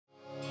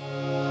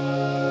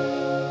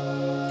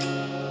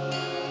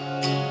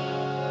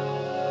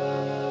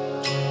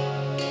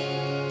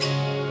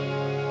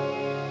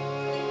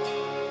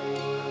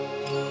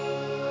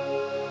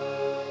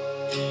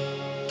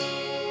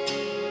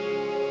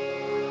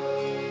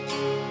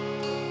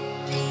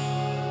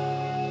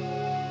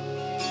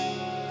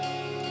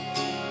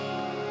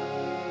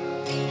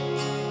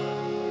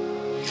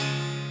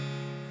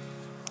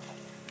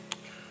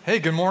Hey,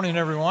 good morning,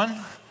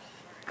 everyone.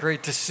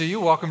 Great to see you.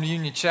 Welcome to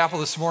Union Chapel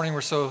this morning. We're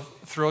so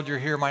thrilled you're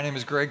here. My name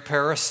is Greg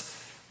Paris,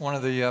 one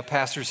of the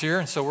pastors here,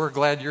 and so we're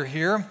glad you're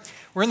here.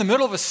 We're in the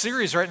middle of a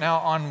series right now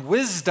on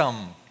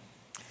wisdom.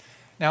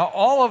 Now,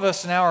 all of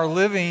us now are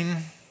living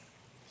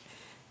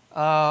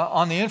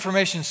on the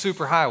information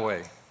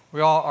superhighway.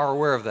 We all are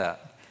aware of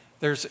that.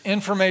 There's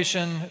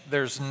information,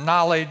 there's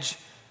knowledge,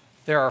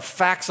 there are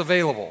facts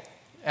available,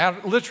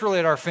 literally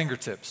at our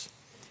fingertips.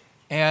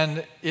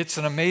 And it's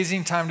an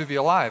amazing time to be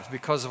alive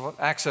because of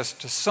access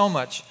to so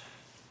much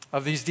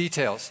of these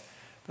details.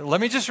 But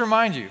let me just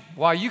remind you,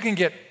 while you can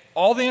get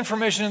all the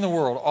information in the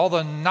world, all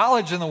the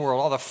knowledge in the world,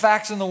 all the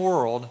facts in the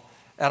world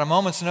at a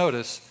moment's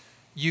notice,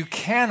 you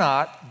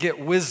cannot get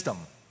wisdom.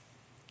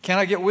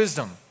 Cannot get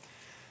wisdom.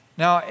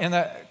 Now, in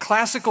the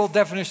classical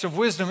definition of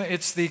wisdom,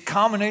 it's the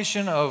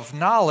combination of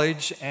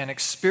knowledge and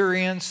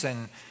experience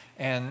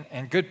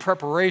and good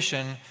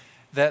preparation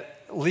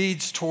that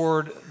leads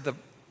toward the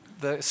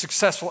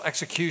successful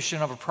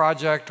execution of a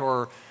project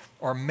or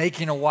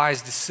making a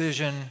wise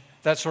decision,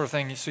 that sort of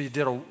thing, so you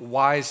did a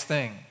wise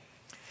thing.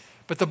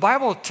 But the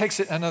Bible takes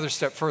it another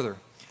step further,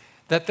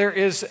 that there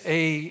is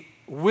a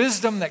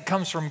wisdom that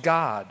comes from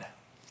God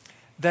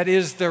that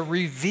is the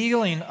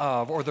revealing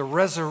of or the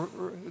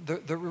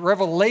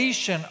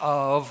revelation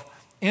of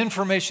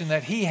information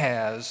that He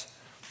has,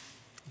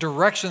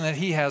 direction that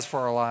He has for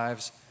our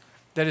lives,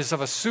 that is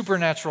of a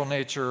supernatural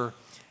nature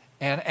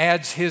and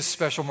adds His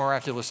special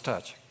miraculous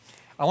touch.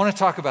 I want to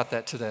talk about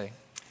that today.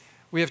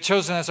 We have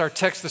chosen as our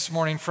text this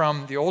morning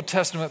from the Old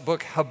Testament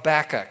book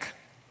Habakkuk.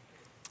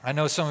 I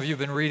know some of you have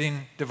been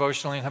reading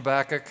devotionally in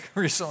Habakkuk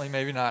recently,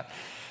 maybe not.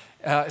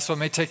 So it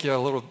may take you a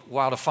little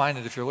while to find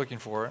it if you're looking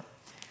for it.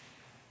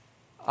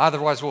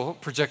 Otherwise, we'll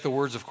project the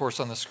words, of course,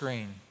 on the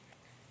screen.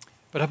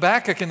 But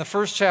Habakkuk in the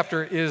first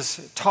chapter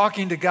is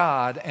talking to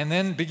God, and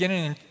then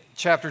beginning in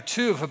chapter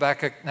 2 of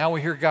Habakkuk, now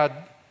we hear God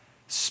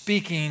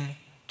speaking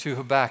to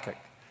Habakkuk.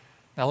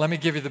 Now, let me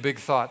give you the big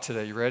thought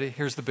today. You ready?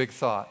 Here's the big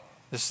thought.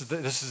 This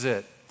is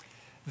it.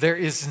 There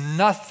is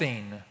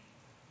nothing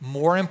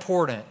more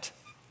important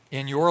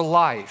in your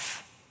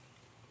life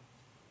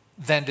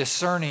than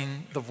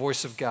discerning the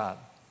voice of God.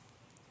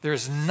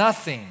 There's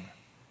nothing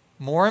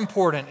more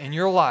important in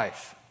your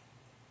life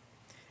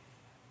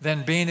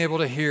than being able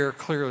to hear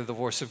clearly the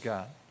voice of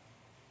God.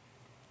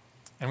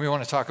 And we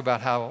want to talk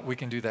about how we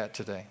can do that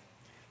today.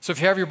 So if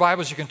you have your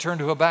Bibles, you can turn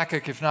to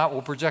Habakkuk. If not,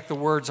 we'll project the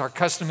words. Our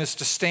custom is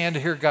to stand to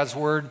hear God's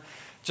word.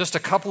 Just a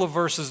couple of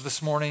verses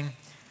this morning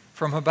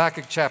from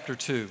Habakkuk chapter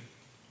 2.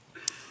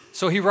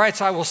 So he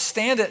writes, I will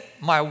stand at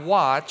my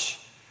watch,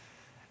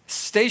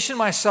 station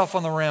myself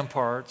on the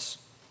ramparts.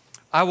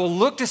 I will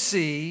look to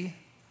see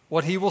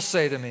what he will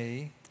say to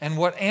me and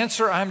what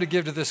answer I am to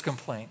give to this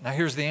complaint. Now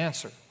here's the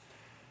answer.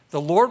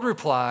 The Lord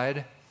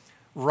replied,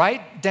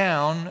 write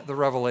down the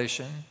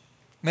revelation,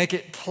 make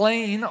it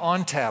plain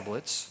on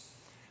tablets,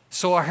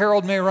 so a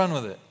herald may run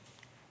with it.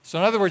 So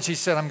in other words, he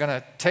said, I'm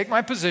going to take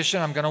my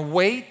position, I'm going to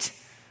wait,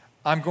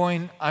 I'm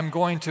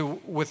going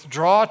to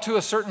withdraw to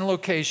a certain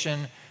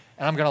location,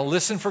 and I'm going to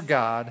listen for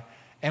God.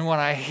 And when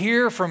I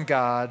hear from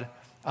God,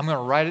 I'm going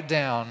to write it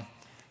down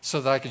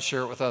so that I can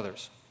share it with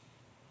others.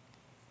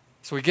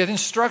 So we get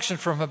instruction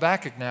from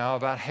Habakkuk now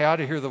about how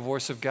to hear the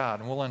voice of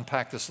God, and we'll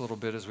unpack this a little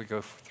bit as we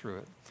go through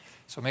it.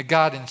 So may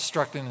God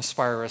instruct and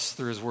inspire us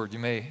through His word. You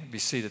may be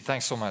seated.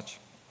 Thanks so much.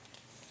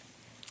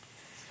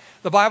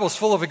 The Bible is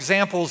full of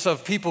examples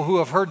of people who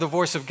have heard the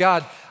voice of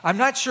God. I'm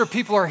not sure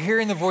people are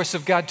hearing the voice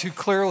of God too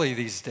clearly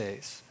these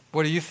days.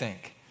 What do you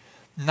think?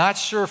 Not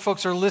sure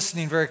folks are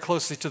listening very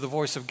closely to the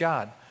voice of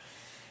God.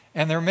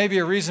 And there may be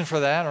a reason for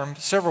that, or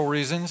several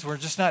reasons. We're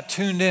just not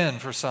tuned in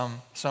for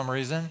some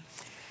reason.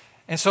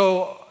 And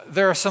so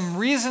there are some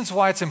reasons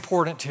why it's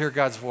important to hear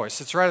God's voice.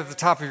 It's right at the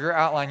top of your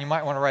outline. You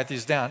might want to write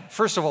these down.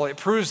 First of all, it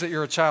proves that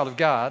you're a child of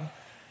God.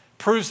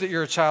 Proves that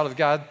you're a child of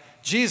God.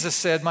 Jesus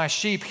said, my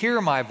sheep hear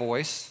my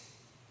voice.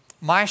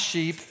 My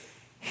sheep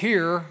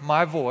hear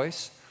my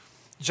voice.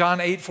 John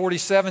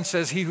 8:47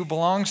 says, he who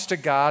belongs to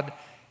God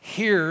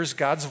hears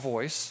God's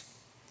voice.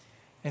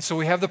 And so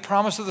we have the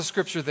promise of the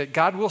scripture that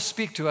God will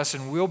speak to us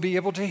and we'll be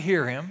able to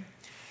hear him.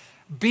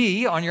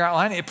 B, on your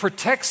outline, it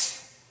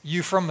protects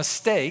you from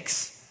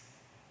mistakes.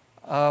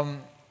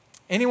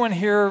 Anyone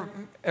here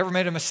ever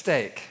made a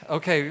mistake?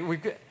 Okay,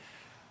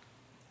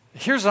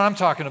 here's what I'm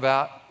talking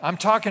about. I'm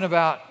talking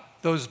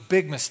about those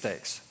big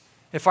mistakes.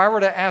 If I were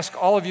to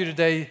ask all of you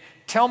today,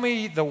 tell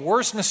me the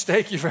worst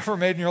mistake you've ever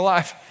made in your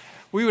life,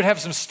 we would have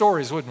some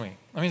stories, wouldn't we?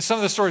 I mean, some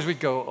of the stories we'd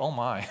go, oh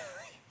my,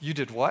 you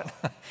did what?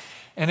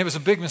 And it was a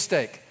big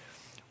mistake.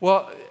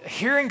 Well,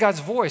 hearing God's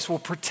voice will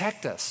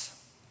protect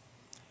us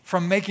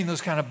from making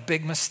those kind of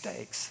big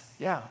mistakes.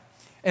 Yeah.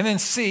 And then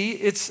C,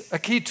 it's a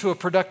key to a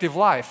productive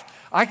life.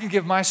 I can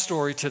give my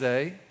story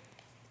today,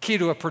 key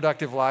to a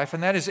productive life,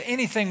 and that is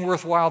anything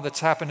worthwhile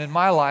that's happened in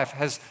my life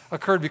has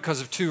occurred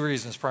because of two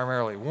reasons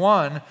primarily.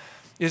 One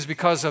is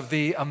because of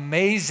the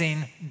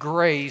amazing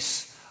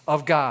grace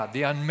of God,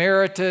 the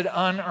unmerited,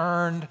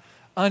 unearned,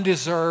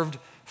 undeserved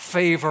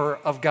favor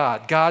of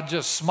God. God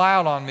just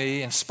smiled on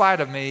me in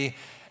spite of me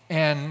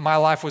and my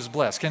life was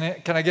blessed.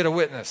 Can I get a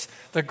witness?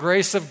 The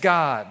grace of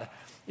God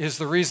is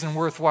the reason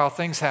worthwhile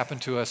things happen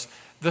to us.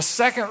 The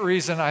second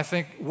reason I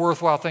think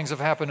worthwhile things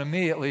have happened to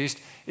me, at least,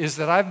 is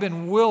that I've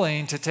been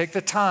willing to take the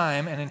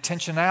time and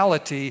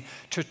intentionality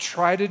to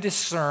try to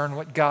discern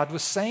what God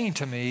was saying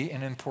to me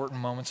in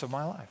important moments of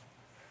my life.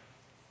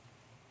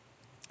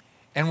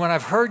 And when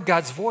I've heard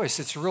God's voice,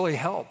 it's really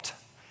helped.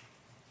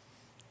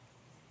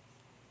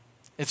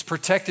 It's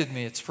protected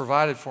me, it's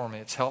provided for me,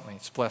 it's helped me,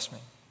 it's blessed me.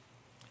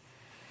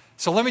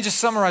 So let me just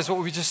summarize what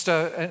we just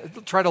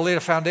try to lay a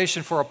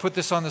foundation for. I'll put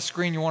this on the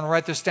screen. You want to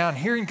write this down.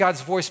 Hearing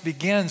God's voice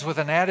begins with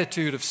an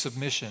attitude of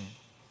submission.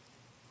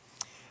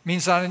 It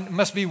means I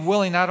must be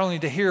willing not only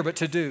to hear, but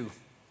to do.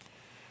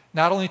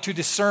 Not only to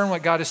discern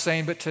what God is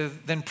saying, but to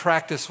then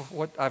practice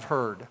what I've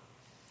heard.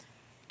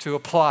 To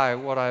apply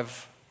what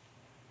I've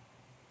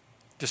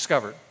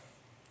discovered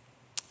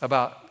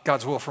about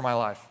God's will for my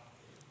life.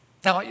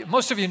 Now,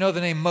 most of you know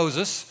the name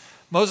Moses.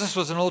 Moses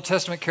was an Old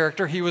Testament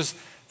character. He was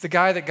the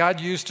guy that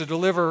God used to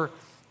deliver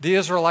the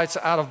Israelites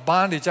out of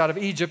bondage, out of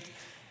Egypt.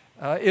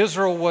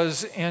 Israel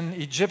was in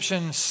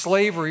Egyptian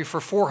slavery for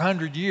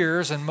 400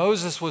 years, and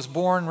Moses was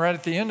born right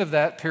at the end of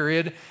that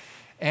period.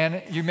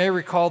 And you may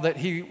recall that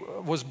he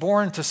was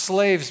born to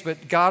slaves,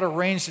 but God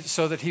arranged it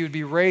so that he would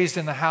be raised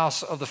in the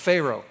house of the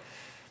Pharaoh.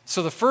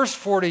 So the first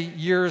 40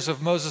 years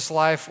of Moses'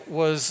 life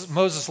was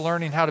Moses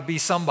learning how to be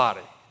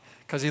somebody,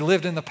 because he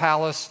lived in the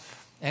palace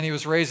and he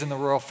was raised in the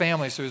royal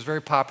family, so he was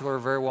very popular,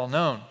 very well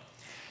known.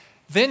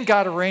 Then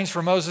God arranged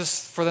for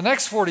Moses for the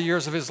next 40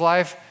 years of his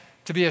life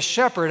to be a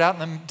shepherd out in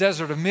the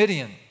desert of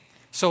Midian.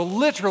 So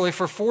literally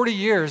for 40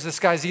 years, this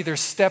guy's either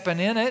stepping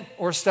in it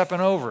or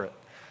stepping over it.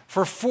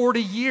 For 40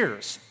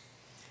 years.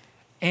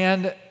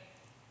 And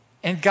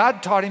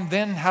God taught him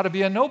then how to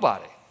be a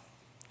nobody.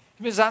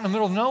 He was out in the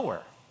middle of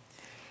nowhere.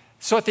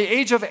 So at the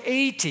age of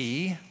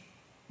 80,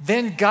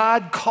 then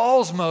God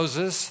calls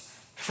Moses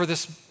for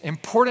this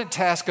important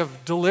task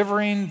of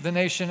delivering the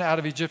nation out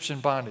of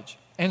Egyptian bondage.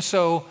 And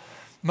so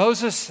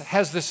Moses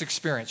has this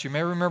experience. You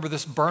may remember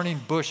this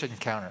burning bush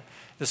encounter.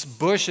 This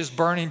bush is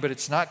burning, but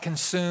it's not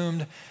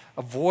consumed.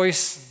 The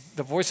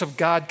voice of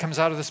God comes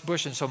out of this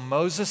bush, and so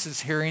Moses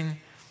is hearing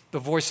the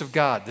voice of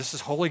God. This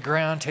is holy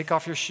ground. Take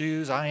off your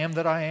shoes. I am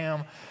that I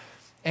am.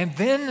 And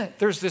then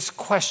there's this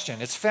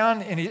question. It's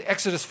found in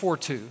Exodus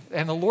 4:2.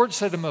 And the Lord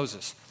said to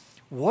Moses,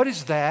 "What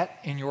is that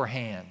in your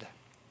hand?"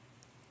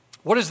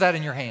 What is that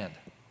in your hand?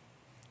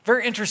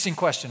 Very interesting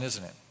question,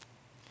 isn't it?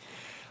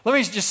 Let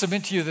me just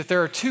submit to you that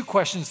there are two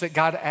questions that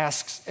God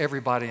asks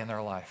everybody in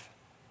their life.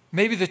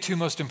 Maybe the two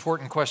most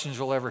important questions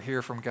you'll ever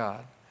hear from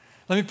God.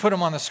 Let me put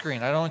them on the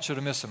screen. I don't want you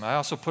to miss them. I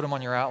also put them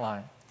on your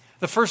outline.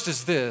 The first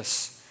is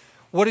this: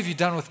 what have you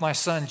done with my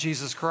son,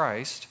 Jesus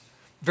Christ?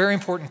 Very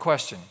important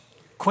question.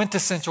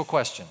 Quintessential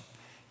question.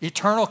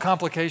 Eternal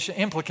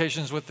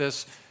implications with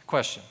this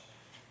question.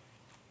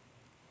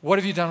 What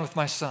have you done with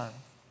my son?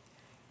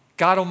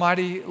 God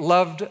Almighty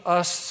loved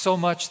us so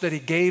much that he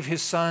gave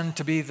his son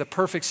to be the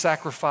perfect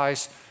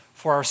sacrifice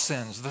for our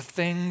sins. The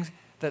thing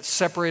that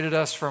separated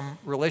us from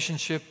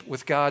relationship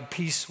with God,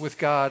 peace with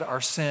God,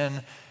 our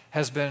sin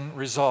has been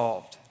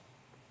resolved.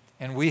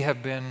 And we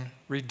have been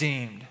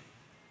redeemed,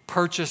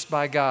 purchased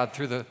by God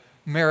through the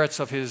merits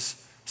of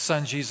his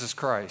son, Jesus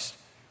Christ.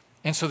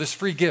 And so this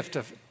free gift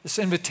of this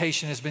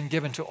invitation has been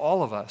given to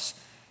all of us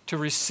to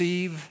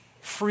receive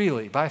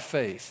freely by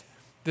faith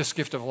this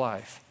gift of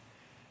life.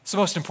 It's the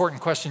most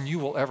important question you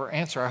will ever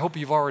answer. I hope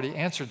you've already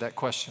answered that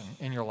question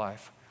in your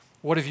life.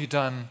 What have you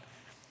done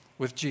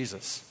with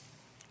Jesus?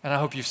 And I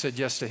hope you've said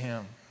yes to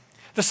him.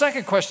 The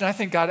second question I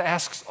think God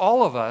asks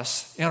all of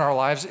us in our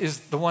lives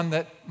is the one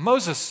that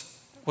Moses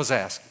was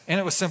asked. And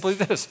it was simply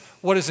this: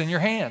 what is in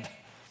your hand?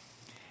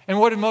 And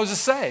what did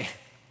Moses say?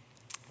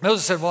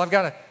 Moses said, well,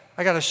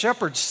 I got a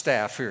shepherd's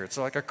staff here. It's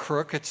like a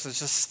crook. It's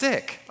just a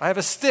stick. I have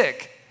a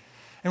stick.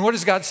 And what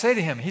does God say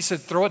to him? He said,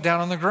 throw it down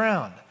on the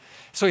ground.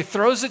 So he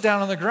throws it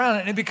down on the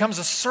ground and it becomes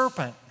a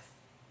serpent.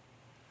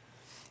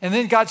 And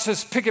then God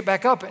says, pick it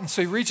back up. And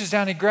so he reaches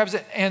down, he grabs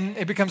it, and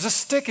it becomes a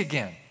stick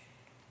again.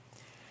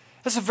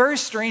 That's a very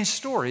strange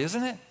story,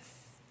 isn't it?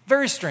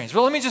 Very strange.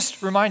 Well, let me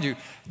just remind you,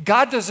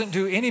 God doesn't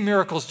do any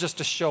miracles just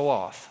to show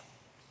off.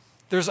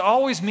 There's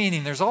always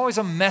meaning. There's always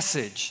a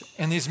message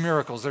in these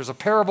miracles. There's a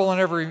parable in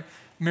every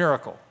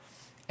miracle.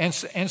 And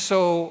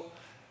so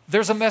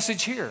there's a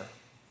message here.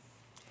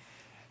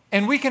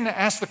 And we can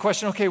ask the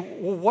question, okay,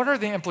 well, what are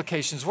the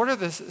implications? What are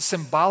the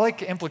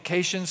symbolic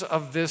implications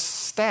of this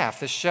staff,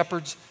 this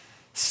shepherd's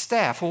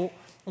staff? Well,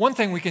 one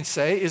thing we can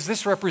say is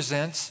this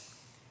represents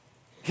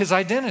his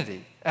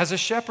identity as a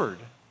shepherd.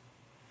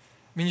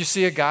 I mean, you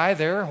see a guy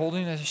there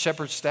holding a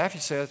shepherd's staff,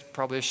 you say that's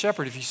probably a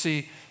shepherd. If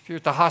you're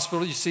at the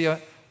hospital, you see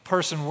a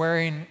person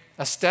wearing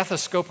a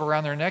stethoscope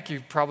around their neck,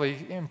 you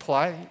probably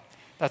imply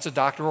that's a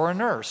doctor or a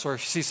nurse. Or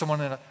if you see someone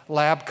in a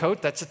lab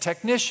coat, that's a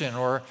technician.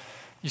 Or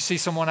you see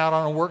someone out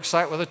on a work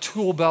site with a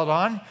tool belt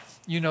on,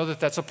 you know that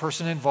that's a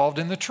person involved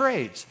in the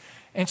trades.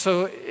 And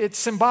so it's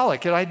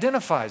symbolic. It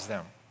identifies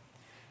them.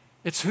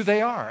 It's who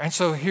they are. And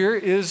so here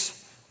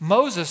is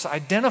Moses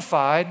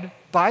identified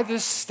by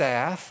this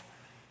staff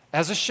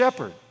as a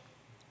shepherd.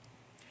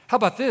 How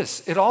about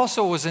this? It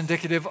also was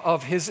indicative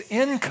of his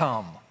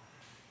income,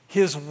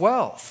 his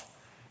wealth.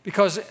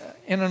 Because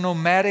in a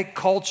nomadic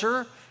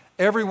culture,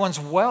 everyone's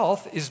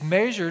wealth is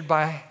measured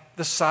by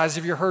the size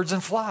of your herds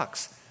and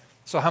flocks.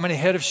 So how many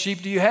head of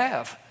sheep do you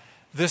have?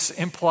 This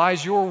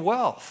implies your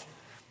wealth.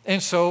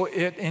 And so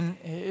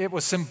it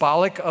was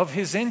symbolic of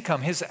his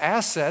income, his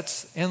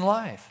assets in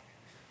life.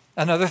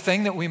 Another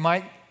thing that we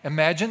might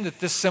imagine that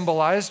this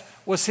symbolized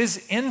was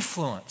his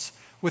influence.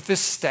 With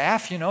this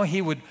staff,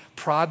 he would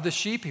prod the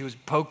sheep, he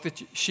would poke the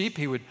sheep,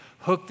 he would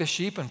hook the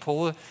sheep and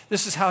pull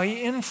this is how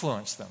he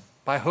influenced them,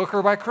 by hook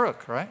or by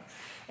crook, right?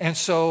 And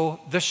so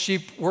the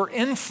sheep were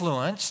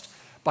influenced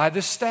by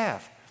this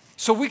staff.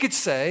 So we could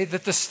say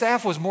that the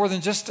staff was more than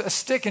just a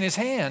stick in his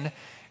hand.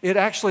 It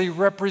actually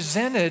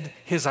represented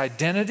his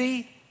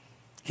identity,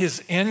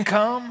 his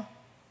income,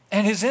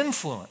 and his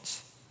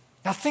influence.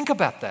 Now think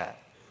about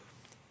that.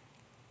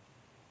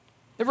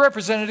 It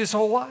represented his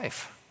whole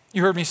life.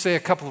 You heard me say a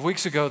couple of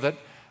weeks ago that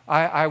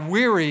I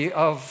weary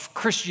of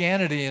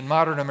Christianity in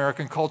modern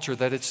American culture,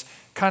 that it's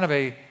kind of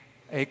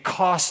a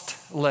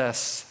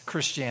costless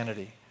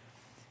Christianity,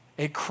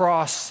 a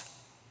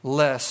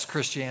crossless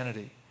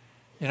Christianity.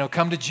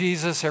 Come to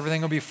Jesus,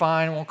 everything will be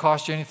fine, it won't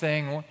cost you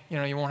anything,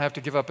 you won't have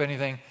to give up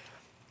anything.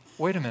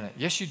 Wait a minute,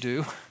 yes you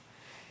do.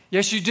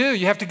 Yes you do,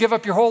 you have to give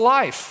up your whole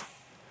life.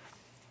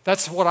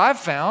 That's what I've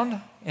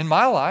found in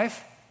my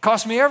life. It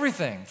cost me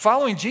everything.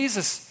 Following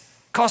Jesus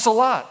costs a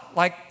lot,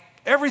 like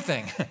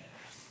everything.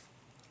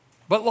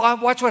 But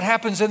watch what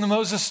happens in the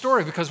Moses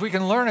story, because we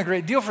can learn a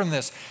great deal from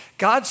this.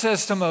 God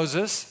says to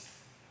Moses,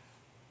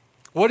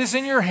 what is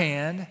in your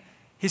hand?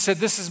 He said,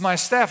 this is my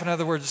staff. In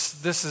other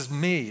words, this is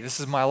me. This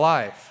is my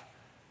life.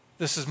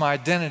 This is my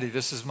identity.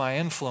 This is my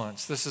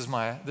influence. This is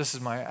my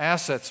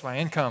assets, my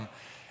income.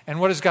 And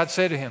what does God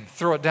say to him?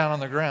 Throw it down on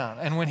the ground.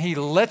 And when he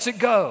lets it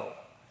go,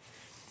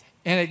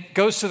 and it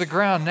goes to the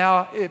ground,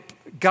 now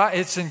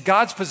it's in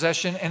God's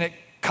possession, and it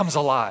comes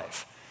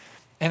alive.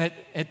 And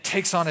it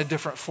takes on a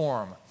different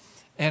form.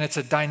 And it's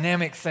a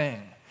dynamic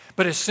thing.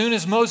 But as soon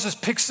as Moses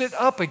picks it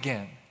up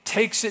again,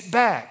 takes it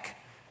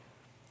back,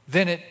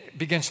 then it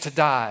begins to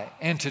die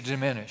and to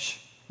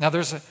diminish. Now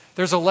there's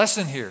a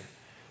lesson here.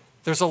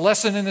 There's a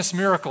lesson in this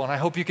miracle, and I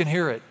hope you can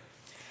hear it.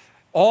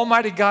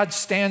 Almighty God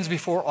stands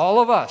before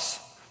all of us,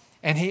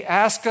 and he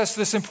asks us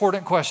this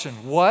important question: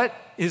 what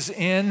is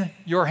in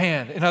your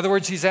hand? In other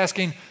words, he's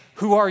asking,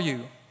 who are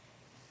you?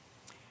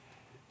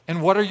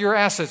 And what are your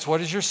assets?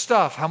 What is your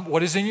stuff?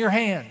 What is in your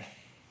hand?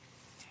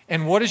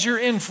 And what is your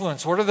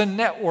influence? What are the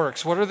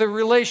networks? What are the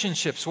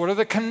relationships? What are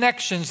the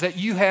connections that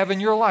you have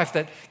in your life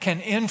that can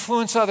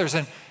influence others?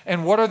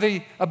 And what are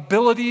the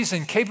abilities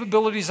and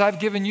capabilities I've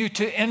given you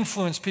to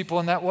influence people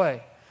in that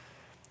way?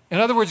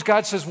 In other words,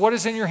 God says, what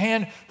is in your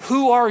hand?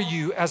 Who are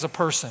you as a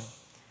person?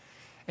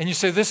 And you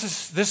say, this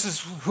is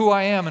who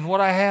I am and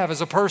what I have as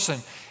a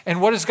person.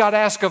 And what does God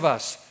ask of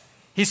us?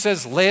 He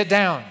says, lay it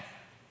down.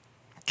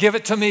 Give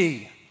it to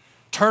me.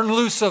 Turn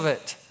loose of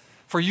it.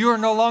 For you are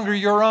no longer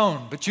your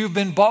own, but you've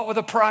been bought with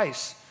a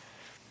price.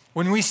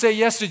 When we say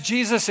yes to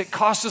Jesus, it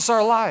costs us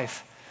our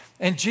life.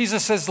 And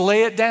Jesus says,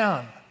 lay it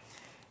down.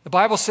 The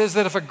Bible says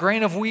that if a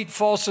grain of wheat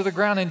falls to the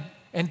ground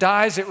and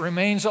dies, it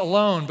remains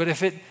alone. But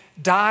if it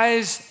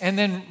dies and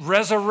then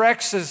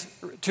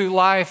resurrects to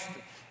life,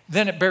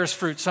 then it bears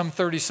fruit, some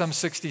 30, some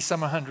 60,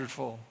 some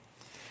 100-fold.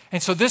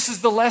 And so this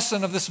is the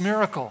lesson of this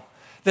miracle,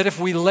 that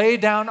if we lay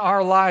down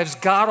our lives,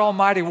 God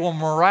Almighty will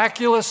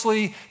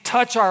miraculously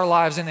touch our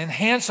lives and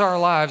enhance our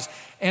lives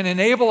and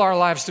enable our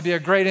lives to be a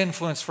great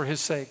influence for his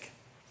sake.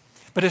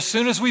 But as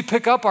soon as we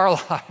pick up our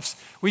lives,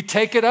 we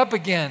take it up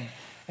again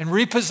and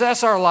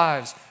repossess our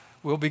lives,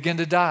 we'll begin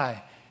to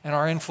die and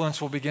our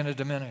influence will begin to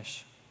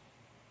diminish.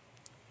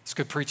 It's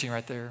good preaching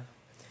right there.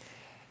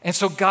 And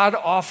so God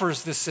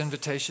offers this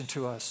invitation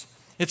to us.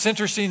 It's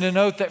interesting to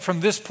note that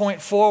from this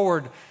point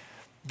forward,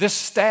 this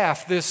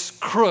staff, this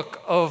crook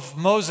of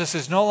Moses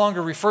is no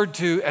longer referred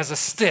to as a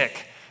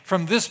stick.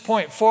 From this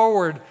point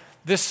forward,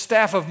 this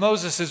staff of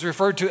Moses is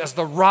referred to as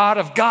the rod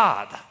of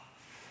God.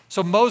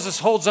 So Moses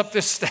holds up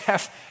this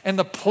staff and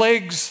the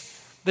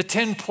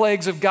 10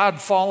 plagues of God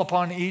fall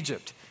upon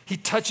Egypt. He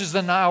touches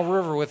the Nile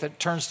River with it,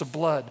 turns to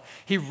blood.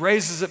 He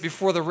raises it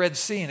before the Red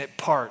Sea and it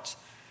parts.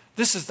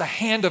 This is the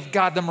hand of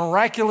God, the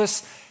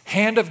miraculous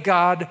hand of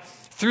God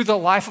through the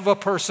life of a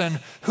person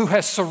who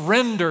has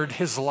surrendered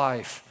his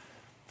life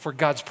for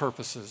God's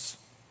purposes.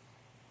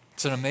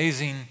 It's an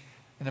amazing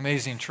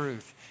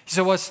truth. He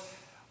said,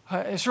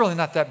 it's really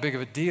not that big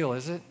of a deal,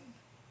 is it?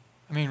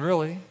 I mean,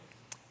 really?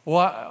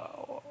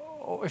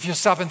 Well, if you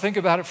stop and think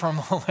about it for a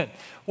moment,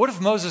 what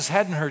if Moses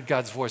hadn't heard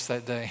God's voice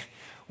that day?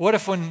 What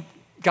if when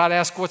God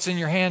asked, what's in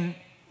your hand,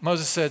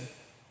 Moses said,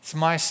 it's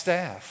my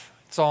staff.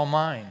 It's all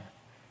mine.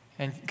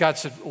 And God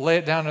said, lay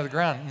it down to the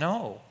ground.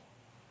 No,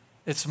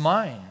 it's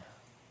mine.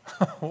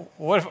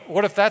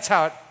 What if that's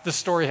how the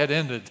story had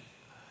ended?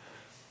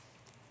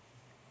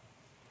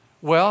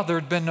 Well, there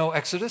had been no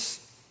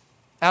Exodus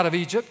out of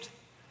Egypt.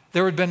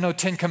 There had been no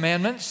 10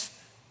 Commandments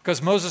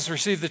because Moses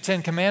received the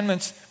 10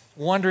 Commandments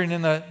wandering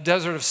in the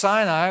desert of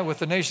Sinai with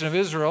the nation of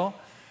Israel.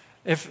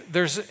 If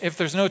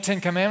there's no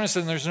 10 Commandments,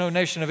 then there's no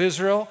nation of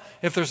Israel.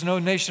 If there's no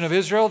nation of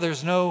Israel,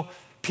 there's no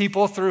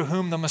people through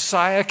whom the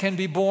Messiah can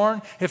be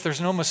born. If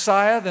there's no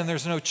Messiah, then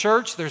there's no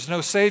church, there's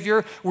no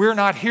Savior. We're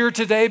not here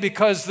today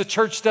because the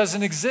church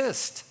doesn't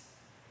exist.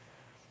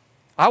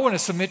 I want to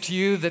submit to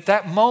you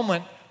that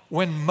moment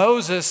when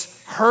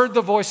Moses heard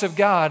the voice of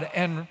God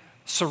and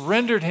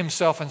surrendered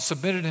himself and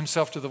submitted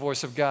himself to the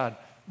voice of God,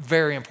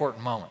 very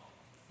important moment.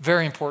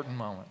 Very important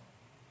moment.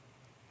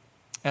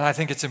 And I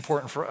think it's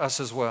important for us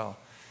as well.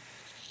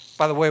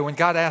 By the way, when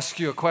God asks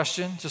you a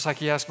question, just like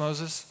he asked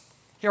Moses,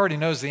 he already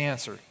knows the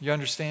answer. You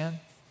understand?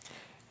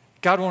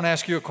 God won't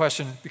ask you a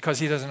question because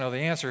he doesn't know the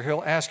answer.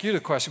 He'll ask you the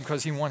question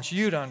because he wants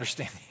you to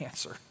understand the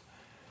answer.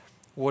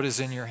 What is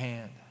in your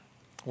hand?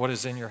 What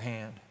is in your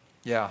hand?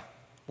 Yeah,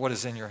 what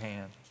is in your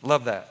hand?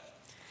 Love that.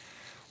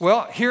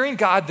 Well, hearing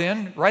God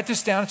then, write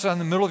this down, it's on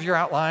the middle of your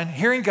outline.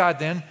 Hearing God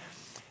then,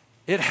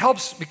 it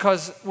helps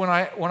because when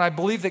I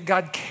believe that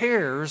God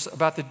cares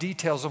about the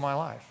details of my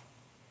life,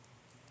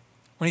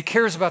 when he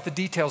cares about the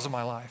details of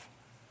my life.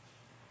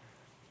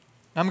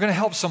 I'm going to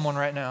help someone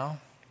right now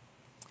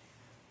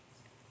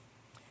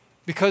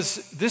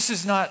because this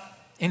is not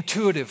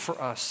intuitive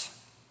for us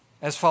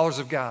as followers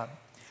of God.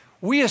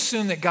 We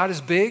assume that God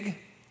is big.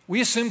 We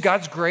assume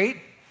God's great.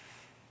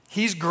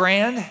 He's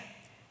grand.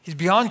 He's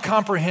beyond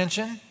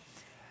comprehension.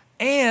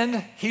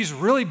 And he's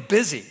really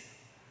busy.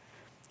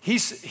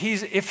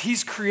 If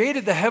he's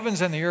created the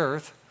heavens and the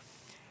earth,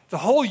 the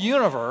whole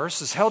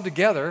universe is held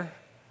together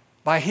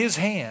by his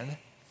hand.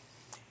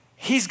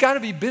 He's got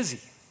to be busy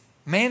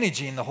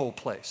managing the whole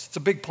place. It's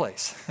a big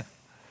place.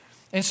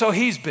 And so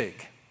he's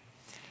big.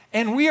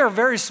 And we are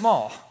very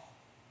small.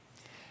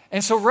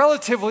 And so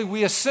relatively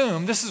we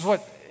assume, this is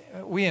what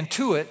we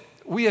intuit,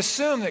 we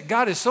assume that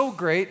God is so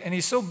great and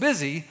he's so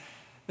busy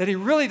that he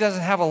really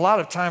doesn't have a lot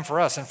of time for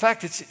us. In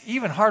fact, it's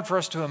even hard for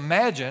us to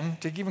imagine,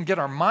 to even get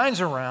our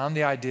minds around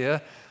the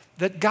idea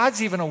that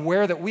God's even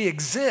aware that we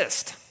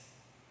exist,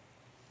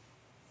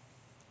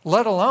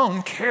 let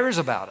alone cares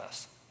about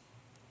us.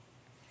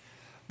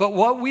 But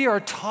what we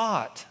are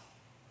taught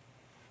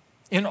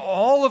in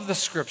all of the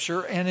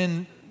scripture and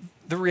in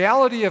the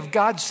reality of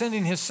God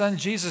sending his son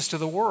Jesus to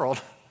the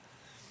world,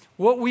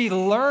 what we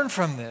learn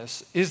from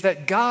this is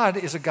that God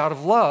is a God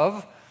of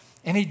love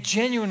and he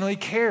genuinely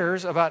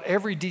cares about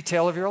every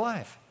detail of your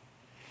life.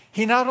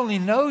 He not only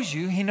knows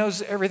you, he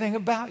knows everything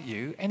about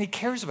you, and he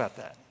cares about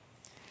that.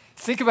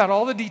 Think about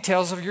all the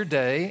details of your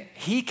day.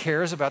 He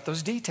cares about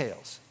those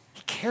details.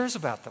 He cares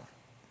about them.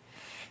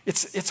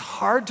 It's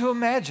hard to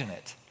imagine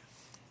it,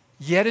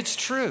 yet it's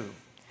true.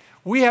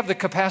 We have the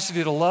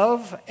capacity to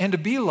love and to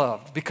be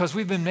loved because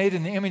we've been made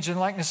in the image and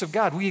likeness of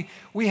God.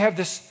 We have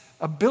this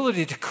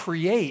ability to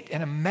create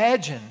and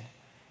imagine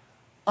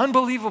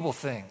unbelievable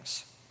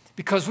things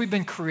because we've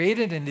been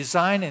created and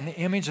designed in the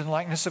image and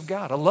likeness of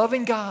God, a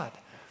loving God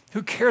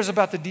who cares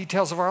about the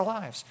details of our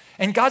lives.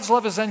 And God's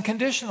love is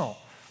unconditional.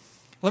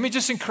 Let me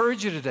just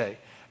encourage you today.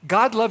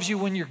 God loves you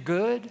when you're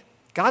good.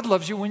 God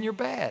loves you when you're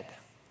bad.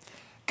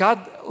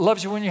 God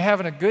loves you when you're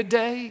having a good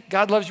day.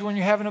 God loves you when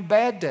you're having a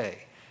bad day.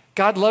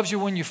 God loves you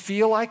when you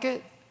feel like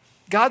it.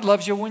 God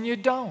loves you when you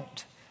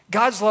don't.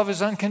 God's love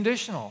is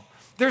unconditional.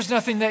 There's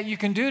nothing that you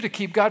can do to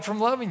keep God from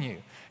loving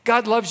you.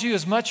 God loves you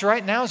as much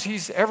right now as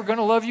he's ever going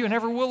to love you and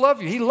ever will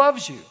love you. He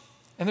loves you,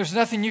 and there's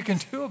nothing you can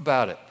do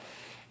about it.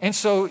 And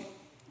so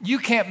you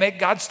can't make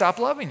God stop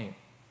loving you.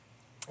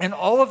 And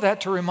all of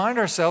that to remind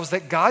ourselves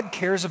that God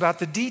cares about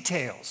the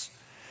details.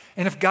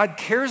 And if God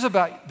cares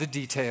about the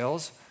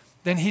details,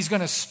 then he's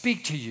going to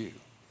speak to you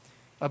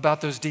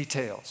about those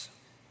details.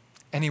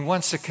 And he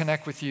wants to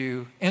connect with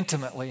you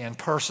intimately and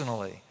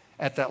personally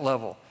at that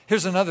level.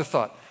 Here's another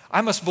thought.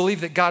 I must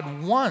believe that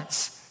God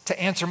wants to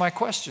answer my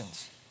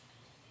questions,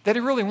 that he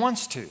really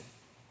wants to.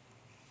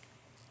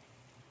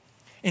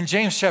 In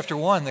James chapter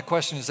 1, the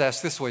question is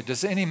asked this way: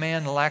 does any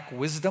man lack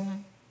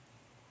wisdom?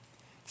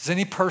 Does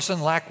any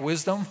person lack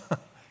wisdom?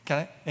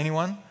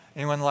 Anyone?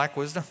 Anyone lack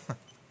wisdom?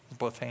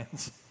 Both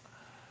hands.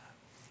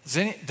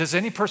 Does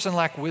any person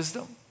lack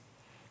wisdom?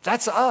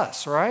 That's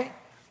us, right?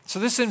 So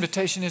this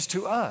invitation is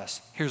to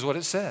us. Here's what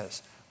it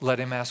says. Let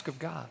him ask of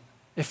God.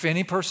 If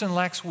any person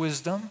lacks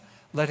wisdom,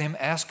 let him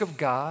ask of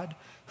God,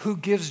 who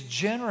gives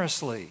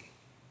generously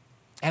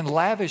and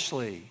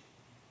lavishly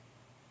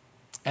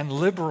and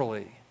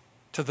liberally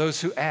to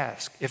those who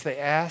ask. If they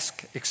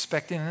ask,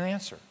 expecting an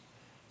answer.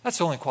 That's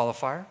the only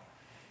qualifier.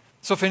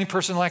 So if any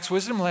person lacks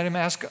wisdom, let him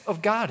ask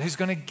of God, who's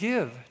going to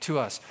give to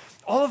us.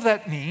 All of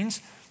that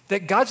means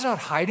that God's not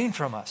hiding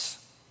from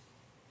us.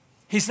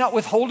 He's not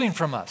withholding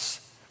from us.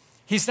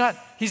 He's not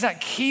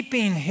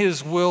keeping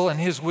his will and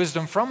his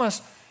wisdom from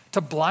us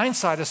to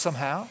blindside us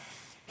somehow.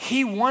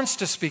 He wants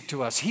to speak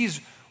to us. He's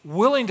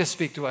willing to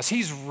speak to us.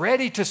 He's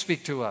ready to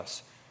speak to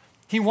us.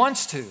 He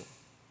wants to.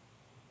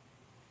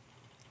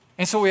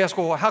 And so we ask,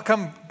 well, how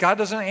come God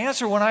doesn't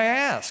answer when I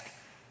ask?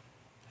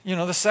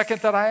 The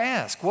second that I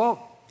ask.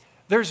 Well,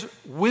 there's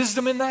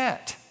wisdom in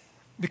that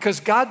because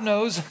God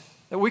knows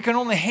that we can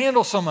only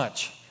handle so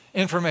much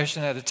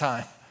information at a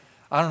time.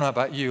 I don't know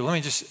about you.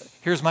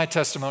 Here's my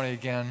testimony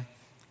again.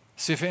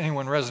 See if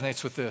anyone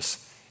resonates with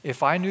this.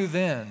 If I knew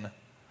then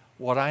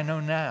what I know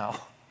now,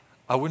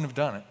 I wouldn't have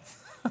done it.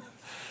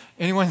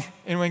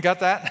 Anyone got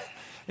that?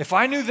 If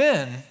I knew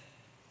then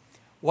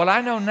what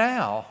I know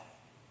now,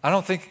 I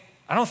don't think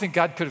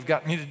God could have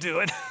got me to do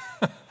it.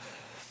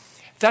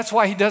 That's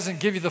why he doesn't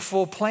give you the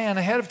full plan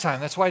ahead of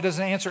time. That's why he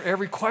doesn't answer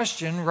every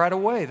question right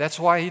away. That's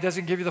why he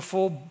doesn't give you the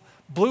full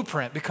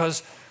blueprint,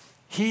 because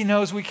he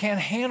knows we can't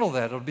handle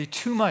that. It'll be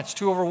too much,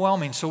 too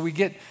overwhelming. So we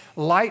get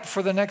light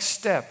for the next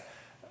step,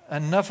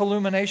 enough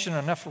illumination,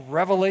 enough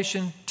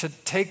revelation to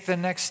take the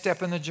next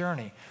step in the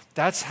journey.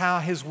 That's how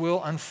his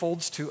will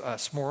unfolds to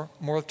us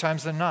more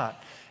times than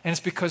not. And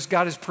it's because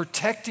God is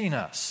protecting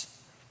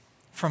us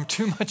from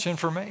too much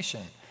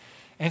information.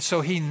 And so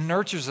he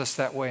nurtures us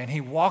that way, and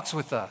he walks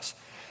with us.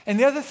 And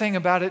the other thing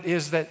about it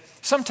is that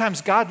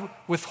sometimes God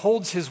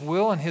withholds his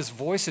will and his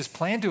voice, his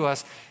plan to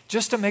us,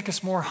 just to make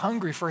us more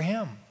hungry for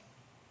him.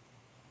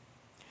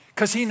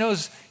 Because he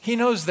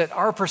knows that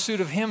our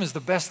pursuit of him is the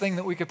best thing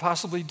that we could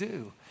possibly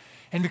do.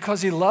 And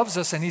because he loves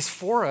us and he's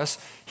for us,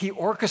 he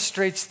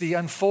orchestrates the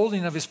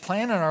unfolding of his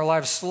plan in our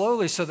lives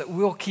slowly so that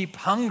we'll keep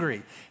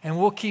hungry and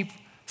we'll keep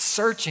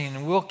searching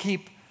and we'll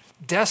keep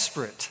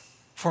desperate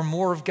for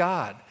more of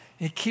God.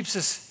 He keeps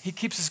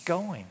us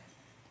going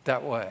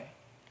that way.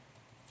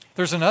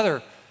 There's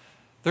another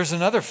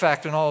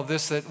fact in all of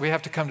this that we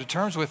have to come to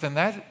terms with, and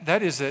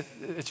that is that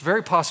it's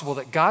very possible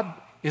that God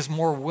is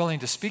more willing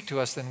to speak to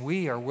us than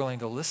we are willing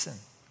to listen.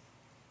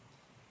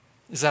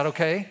 Is that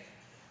okay?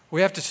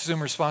 We have to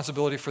assume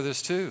responsibility for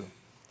this too.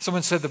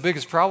 Someone said the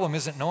biggest problem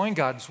isn't knowing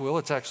God's will,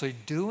 it's actually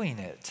doing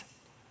it.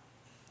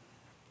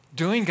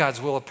 Doing God's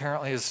will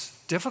apparently is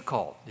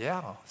difficult.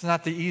 Yeah, it's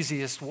not the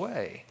easiest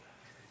way.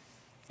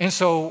 And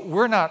so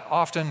we're not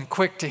often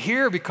quick to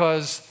hear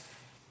because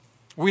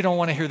we don't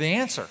want to hear the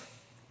answer.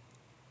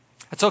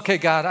 It's okay,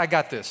 God, I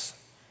got this.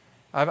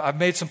 I've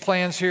made some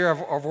plans here.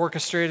 I've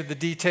orchestrated the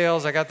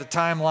details. I got the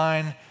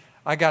timeline.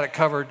 I got it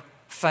covered.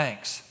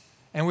 Thanks.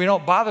 And we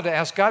don't bother to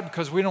ask God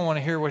because we don't want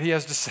to hear what he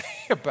has to say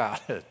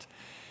about it.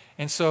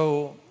 And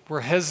so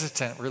we're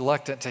hesitant,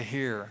 reluctant to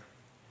hear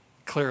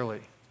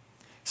clearly.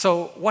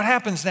 So what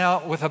happens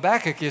now with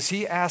Habakkuk is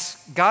he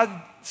asks God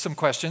some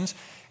questions,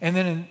 and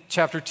then in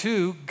chapter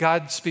 2,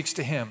 God speaks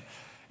to him.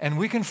 And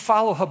we can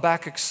follow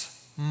Habakkuk's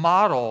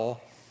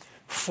model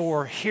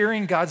for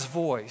hearing God's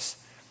voice.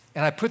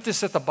 And I put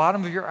this at the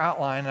bottom of your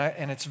outline,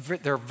 and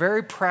they're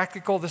very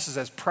practical. This is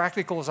as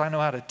practical as I know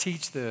how to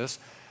teach this,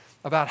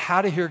 about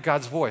how to hear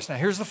God's voice. Now,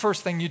 here's the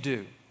first thing you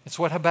do. It's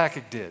what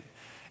Habakkuk did.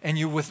 And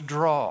you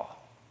withdraw.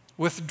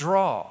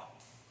 Withdraw.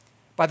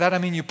 By that I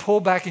mean you pull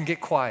back and get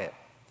quiet.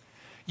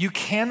 You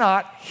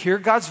cannot hear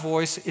God's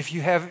voice if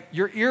you have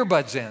your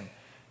earbuds in,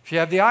 if you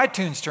have the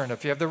iTunes turned up,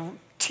 if you have the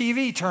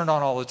TV turned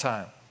on all the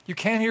time. You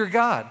can't hear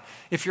God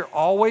if you're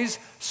always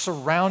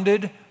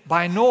surrounded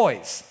by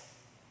noise.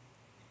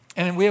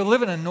 And we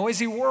live in a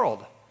noisy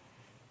world.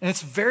 And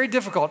it's very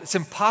difficult. It's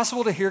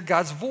impossible to hear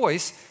God's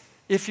voice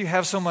if you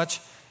have so much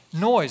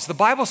noise. The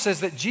Bible says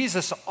that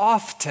Jesus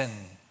often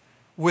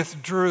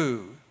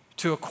withdrew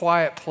to a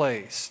quiet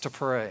place to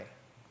pray.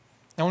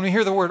 And when we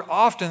hear the word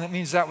often, that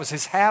means that was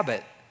his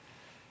habit,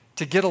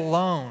 to get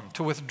alone,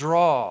 to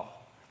withdraw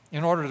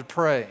in order to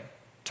pray,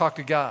 talk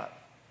to God.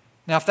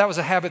 Now, if that was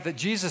a habit that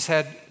Jesus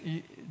had,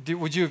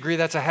 would you agree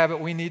that's a habit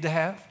we need to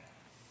have?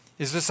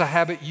 Is this a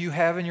habit you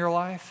have in your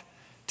life?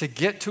 To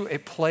get to a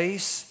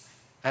place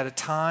at a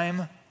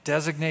time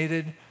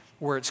designated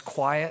where it's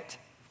quiet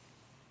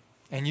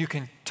and you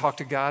can talk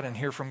to God and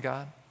hear from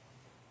God?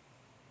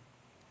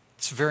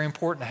 It's very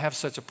important to have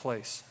such a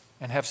place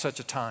and have such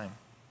a time.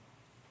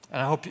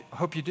 And I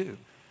hope you do.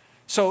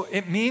 So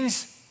it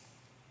means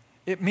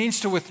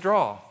to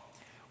withdraw.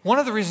 One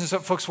of the reasons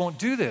that folks won't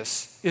do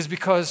this is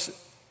because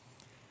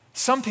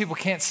some people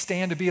can't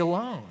stand to be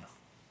alone,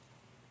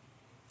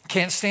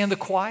 can't stand the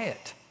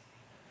quiet.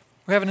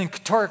 We have an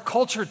entire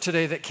culture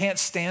today that can't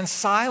stand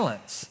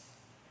silence.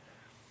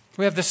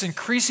 We have this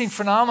increasing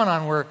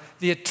phenomenon where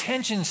the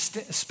attention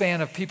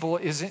span of people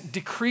is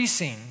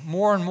decreasing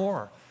more and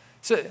more.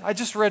 So I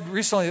just read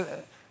recently,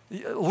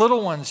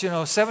 little ones,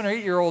 7 or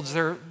 8 year olds,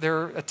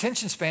 their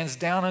attention span's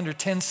down under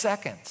 10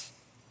 seconds.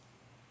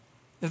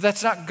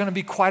 That's not going to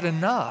be quite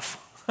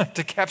enough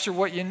to capture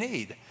what you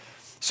need.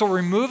 So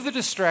remove the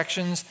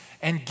distractions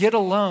and get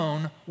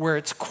alone where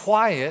it's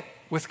quiet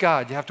with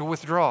God. You have to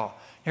withdraw.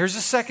 Here's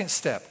the second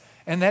step,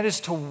 and that is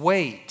to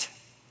wait.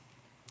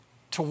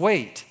 To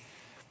wait.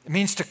 It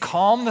means to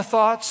calm the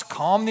thoughts,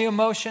 calm the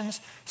emotions,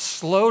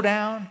 slow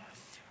down.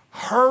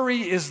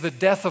 Hurry is the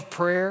death of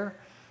prayer.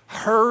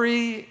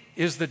 Hurry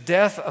is the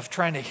death of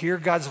trying to hear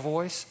God's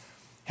voice.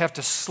 You have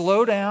to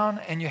slow down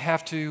and you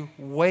have to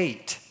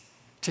wait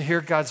to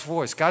hear God's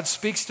voice. God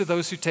speaks to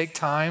those who take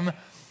time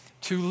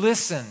to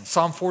listen.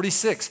 Psalm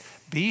 46,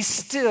 be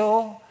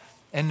still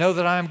and know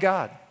that I am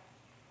God.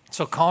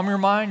 So calm your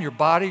mind, your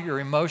body, your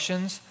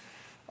emotions,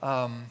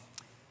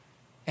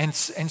 and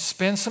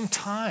spend some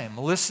time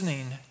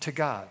listening to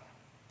God.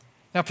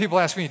 Now, people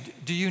ask me,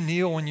 do you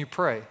kneel when you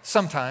pray?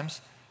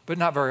 Sometimes, but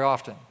not very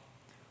often.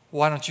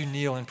 Why don't you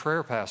kneel in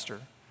prayer, Pastor?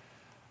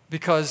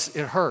 Because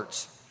it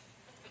hurts.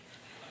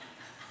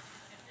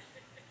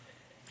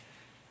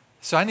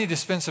 So I need to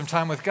spend some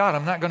time with God.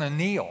 I'm not going to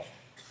kneel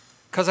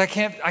because I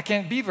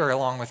can't be very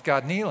long with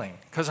God kneeling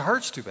because it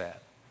hurts too bad.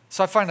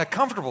 So I find a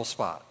comfortable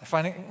spot. If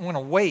I want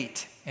to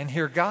wait and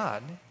hear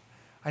God,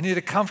 I need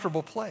a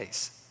comfortable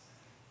place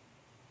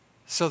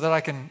so that I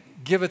can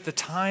give it the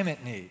time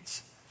it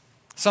needs.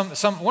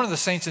 One of the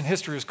saints in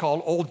history was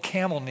called Old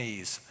Camel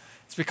Knees.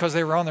 It's because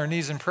they were on their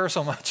knees in prayer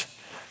so much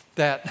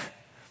that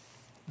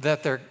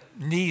their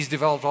knees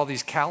developed all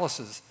these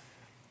calluses.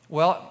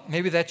 Well,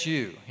 maybe that's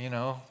you,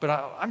 but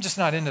I'm just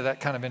not into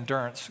that kind of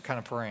endurance kind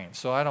of praying.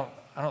 So I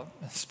don't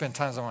spend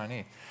times on my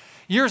knee.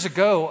 Years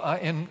ago,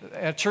 in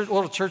a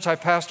little church I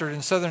pastored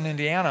in southern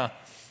Indiana,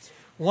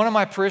 one of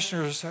my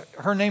parishioners,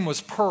 her name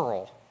was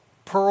Pearl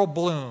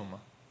Bloom.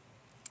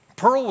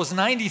 Pearl was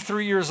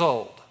 93 years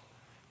old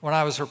when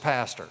I was her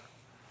pastor.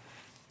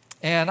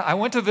 And I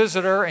went to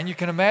visit her, and you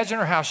can imagine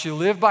her house. She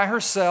lived by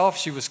herself.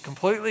 She was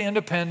completely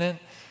independent.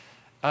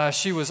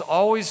 She was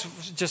always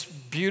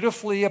just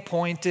beautifully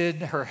appointed.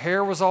 Her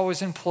hair was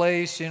always in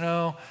place,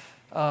 a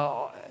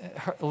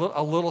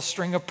little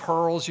string of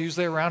pearls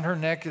usually around her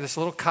neck, this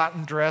little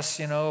cotton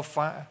dress,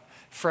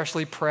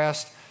 freshly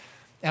pressed.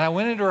 And I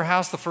went into her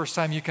house the first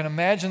time. You can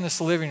imagine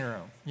this living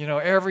room.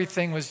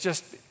 Everything was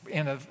just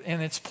in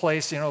its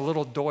place,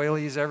 little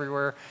doilies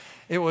everywhere.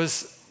 It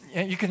was,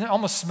 you can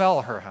almost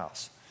smell her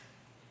house.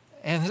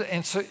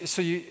 And so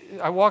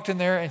I walked in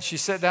there, and she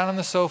sat down on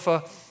the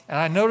sofa, and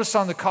I noticed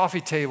on the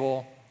coffee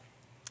table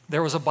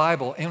there was a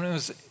Bible, and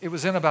it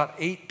was in about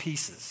 8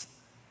 pieces,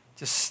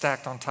 just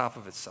stacked on top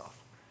of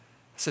itself.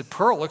 I said,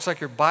 Pearl, looks like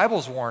your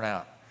Bible's worn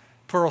out.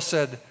 Pearl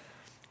said,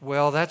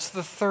 well, that's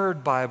the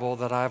 3rd Bible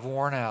that I've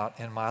worn out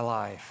in my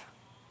life.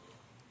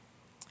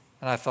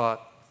 And I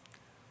thought,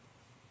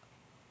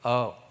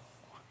 oh,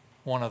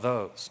 one of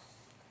those.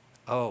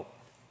 Oh.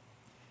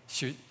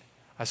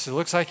 I said,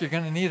 looks like you're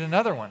going to need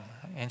another one.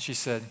 And she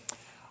said,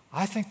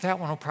 I think that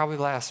one will probably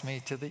last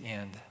me to the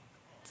end.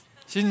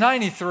 She's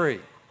 93.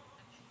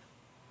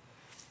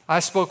 I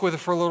spoke with her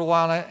for a little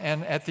while,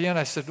 and at the end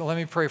I said, let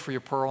me pray for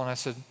you, Pearl.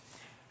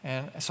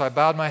 And so I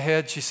bowed my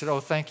head. She said, oh,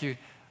 thank you.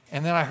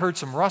 And then I heard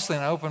some rustling.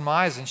 I opened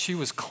my eyes, and she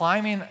was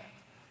climbing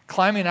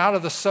out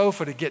of the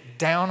sofa to get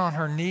down on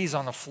her knees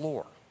on the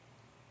floor.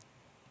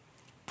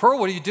 Pearl,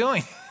 what are you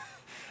doing?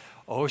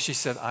 Oh, she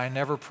said, I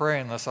never pray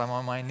unless I'm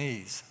on my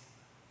knees.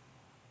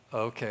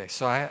 Okay,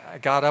 so I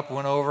got up,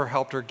 went over,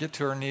 helped her get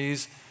to her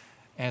knees,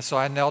 and so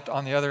I knelt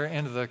on the other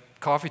end of the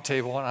coffee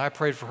table, and I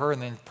prayed for her,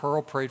 and then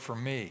Pearl prayed for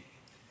me.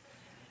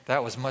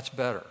 That was much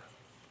better.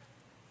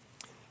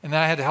 And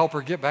then I had to help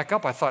her get back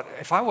up. I thought,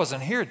 if I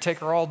wasn't here, it'd take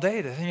her all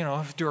day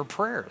to, do her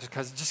prayers,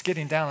 because just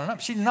getting down and up.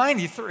 She's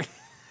 93.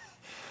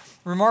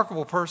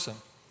 Remarkable person.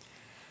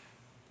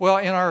 Well,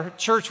 in our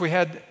church, we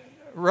had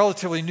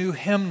relatively new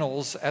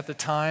hymnals at the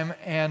time,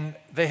 and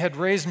they had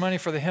raised money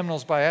for the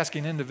hymnals by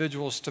asking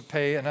individuals to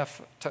pay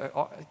enough,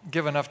 to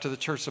give enough to the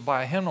church to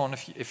buy a hymnal. And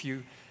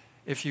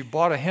if you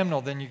bought a hymnal,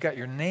 then you got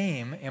your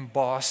name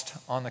embossed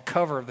on the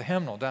cover of the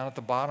hymnal down at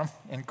the bottom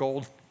in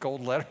gold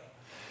letter.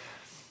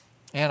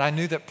 And I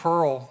knew that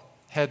Pearl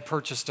had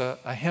purchased a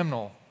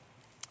hymnal.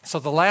 So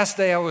the last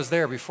day I was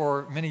there,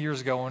 before many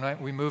years ago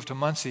when we moved to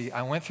Muncie,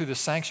 I went through the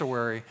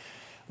sanctuary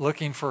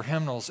looking for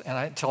hymnals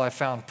until I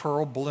found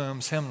Pearl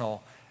Bloom's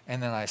hymnal,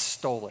 and then I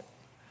stole it.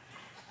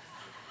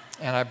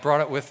 And I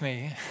brought it with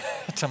me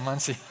to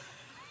Muncie.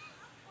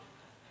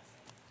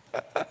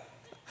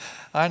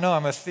 I know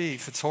I'm a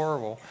thief. It's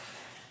horrible.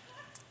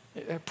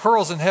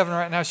 Pearl's in heaven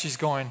right now. She's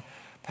going,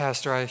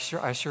 Pastor, I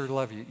sure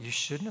love you. You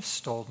shouldn't have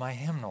stole my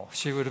hymnal.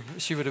 She would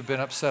have been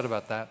upset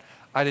about that.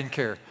 I didn't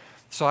care.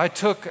 So I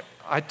took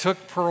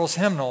Pearl's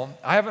hymnal.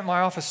 I have it in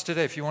my office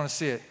today if you want to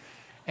see it.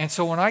 And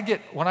so when I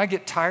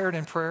get tired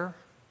in prayer,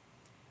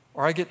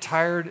 or I get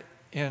tired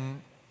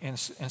in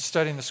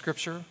studying the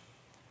Scripture,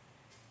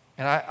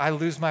 and I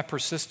lose my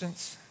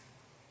persistence,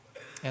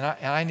 and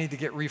I need to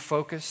get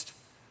refocused,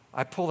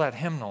 I pull that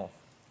hymnal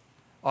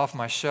off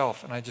my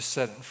shelf and I just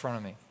set it in front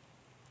of me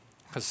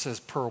because it says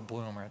Pearl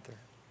Bloom right there.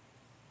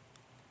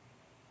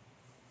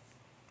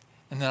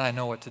 And then I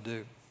know what to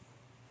do.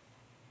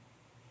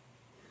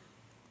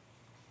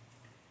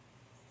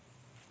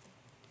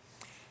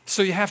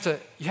 So you have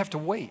to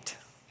wait.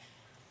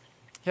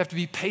 You have to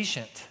be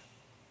patient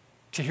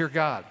to hear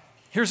God.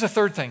 Here's the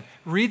third thing.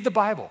 Read the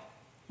Bible.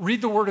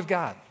 Read the Word of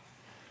God.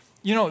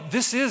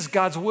 This is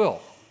God's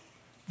will.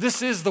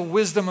 This is the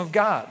wisdom of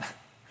God.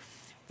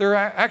 There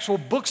are actual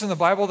books in the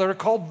Bible that are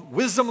called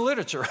wisdom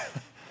literature.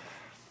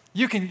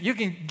 You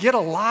can get a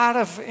lot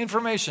of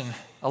information,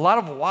 a lot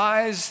of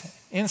wise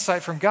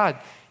insight from God.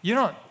 You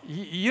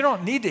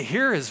don't need to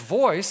hear His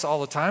voice all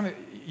the time.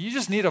 You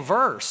just need a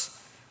verse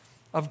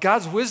of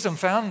God's wisdom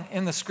found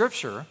in the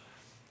Scripture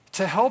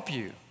to help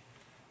you.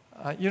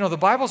 The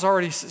Bible's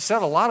already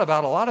said a lot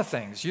about a lot of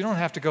things. You don't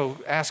have to go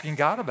asking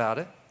God about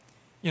it.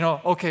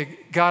 Okay,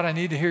 God, I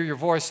need to hear your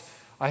voice.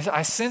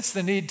 I sense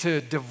the need to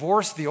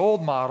divorce the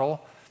old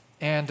model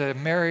and to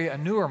marry a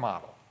newer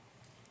model.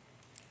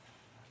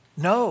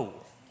 No,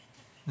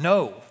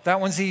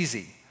 that one's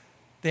easy.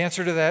 The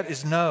answer to that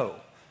is no.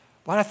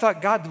 But I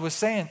thought God was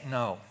saying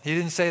no. He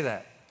didn't say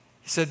that.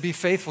 He said, be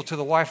faithful to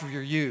the wife of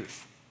your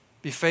youth.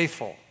 Be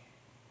faithful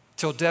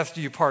till death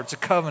do you part. It's a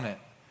covenant.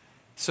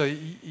 So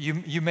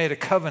you made a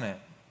covenant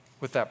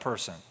with that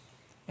person.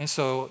 And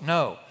so,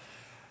 no,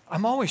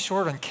 I'm always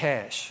short on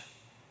cash.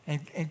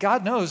 And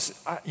God knows,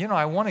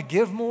 I want to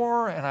give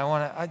more, and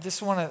I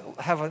just want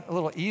to have a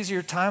little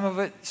easier time of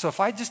it. So if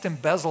I just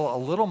embezzle a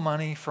little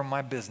money from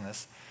my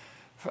business,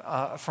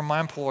 from my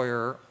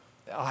employer,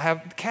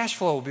 cash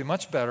flow will be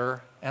much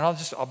better, and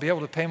I'll be able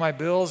to pay my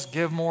bills,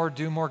 give more,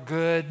 do more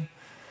good.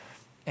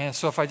 And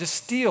so if I just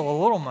steal a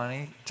little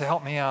money to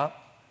help me out,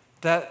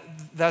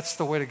 that's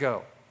the way to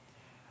go.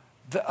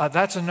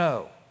 That's a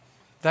no.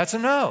 That's a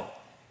no.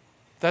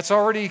 That's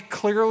already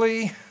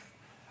clearly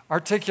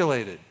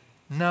articulated.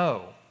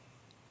 No.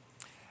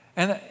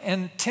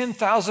 And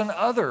 10,000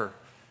 other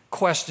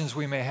questions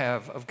we may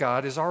have of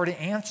God is already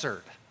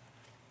answered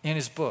in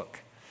his book.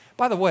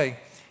 By the way,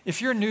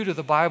 if you're new to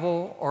the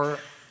Bible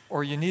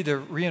or you need to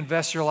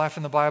reinvest your life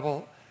in the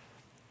Bible,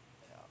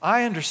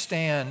 I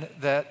understand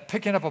that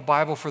picking up a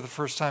Bible for the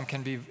first time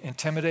can be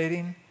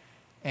intimidating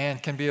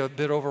and can be a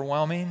bit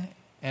overwhelming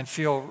and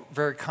feel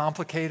very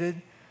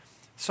complicated.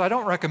 So I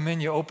don't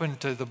recommend you open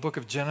to the book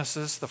of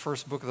Genesis, the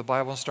first book of the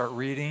Bible, and start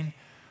reading.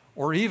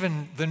 Or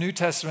even the New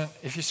Testament.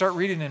 If you start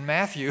reading in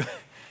Matthew,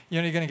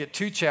 you're going to get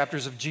 2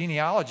 chapters of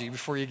genealogy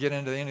before you get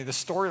into any of the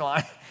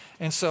storyline.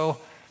 And so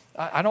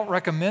I don't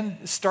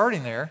recommend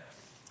starting there.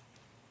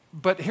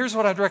 But here's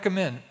what I'd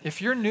recommend.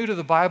 If you're new to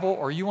the Bible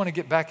or you want to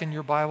get back in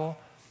your Bible,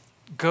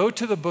 go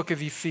to the book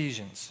of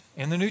Ephesians.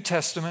 In the New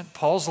Testament,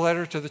 Paul's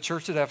letter to the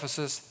church at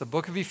Ephesus, the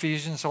book of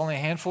Ephesians, only a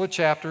handful of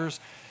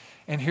chapters.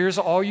 And here's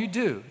all you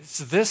do. It's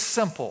this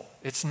simple.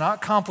 It's not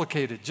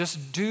complicated.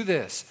 Just do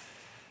this.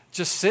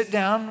 Just sit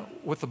down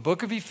with the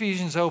book of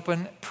Ephesians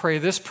open, pray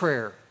this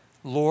prayer.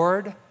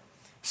 Lord,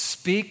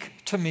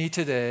 speak to me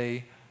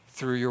today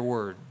through your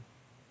word.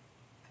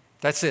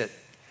 That's it.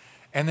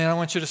 And then I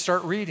want you to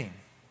start reading.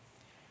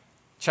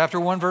 Chapter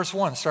 1, verse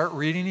 1, start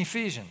reading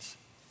Ephesians.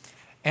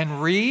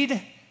 And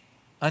read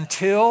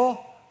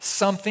until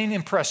something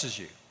impresses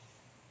you.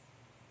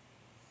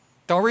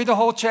 Don't read the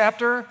whole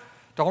chapter.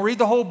 Don't read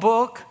the whole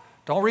book.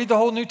 Don't read the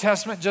whole New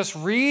Testament. Just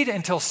read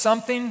until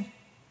something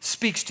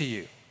speaks to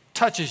you,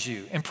 touches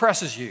you,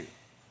 impresses you.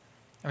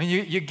 I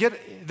mean, you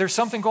get, there's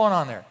something going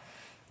on there.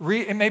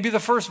 It may be the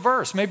first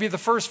verse, maybe the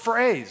first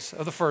phrase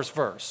of the first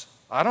verse.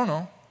 I don't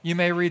know. You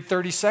may read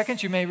 30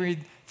 seconds, you may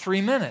read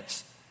 3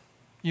 minutes.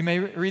 You may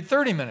read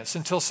 30 minutes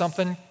until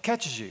something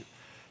catches you.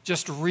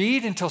 Just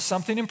read until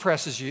something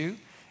impresses you,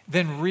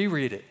 then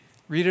reread it.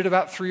 Read it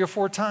about 3 or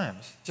 4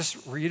 times. Just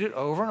read it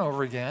over and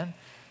over again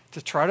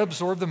to try to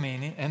absorb the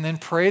meaning, and then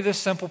pray this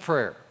simple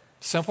prayer.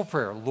 Simple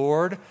prayer.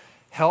 Lord,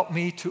 help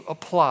me to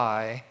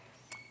apply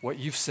what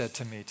you've said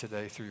to me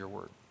today through your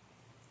word.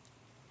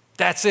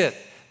 That's it.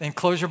 Then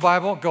close your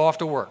Bible, go off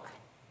to work.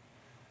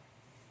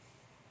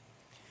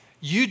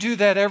 You do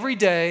that every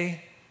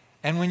day,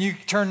 and when you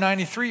turn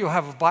 93, you'll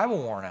have a Bible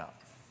worn out.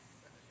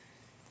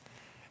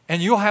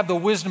 And you'll have the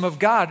wisdom of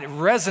God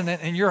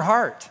resonant in your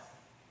heart.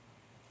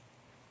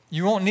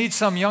 You won't need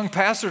some young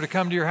pastor to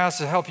come to your house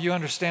to help you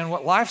understand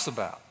what life's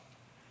about.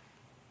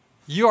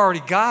 You already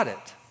got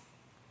it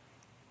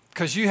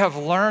because you have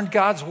learned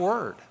God's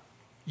word.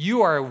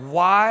 You are a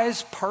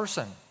wise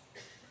person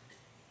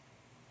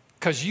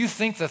because you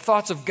think the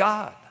thoughts of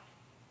God.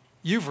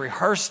 You've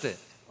rehearsed it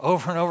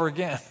over and over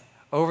again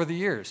over the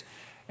years.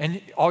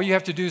 And all you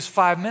have to do is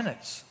 5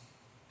 minutes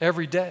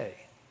every day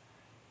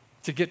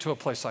to get to a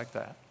place like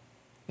that.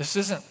 This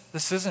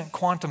isn't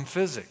quantum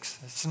physics.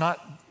 It's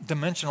not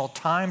dimensional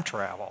time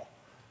travel.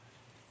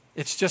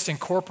 It's just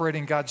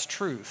incorporating God's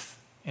truth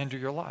into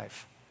your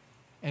life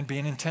and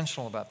being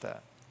intentional about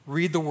that.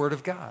 Read the Word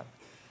of God.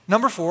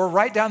 Number 4,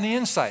 write down the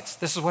insights.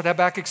 This is what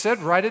Habakkuk said,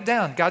 write it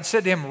down. God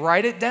said to him,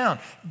 write it down.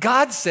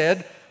 God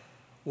said,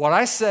 what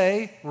I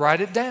say,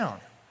 write it down.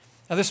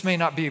 Now this may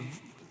not be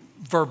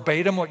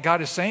verbatim what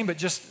God is saying, but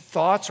just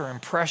thoughts or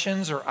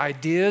impressions or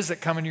ideas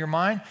that come into your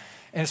mind.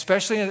 And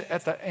especially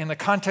in the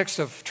context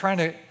of trying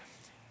to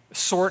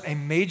sort a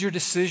major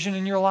decision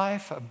in your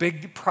life, a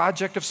big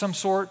project of some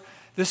sort,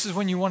 this is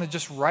when you want to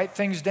just write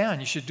things down.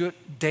 You should do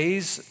it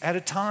days at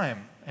a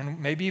time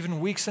and maybe even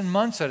weeks and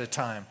months at a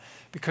time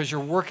because you're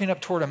working up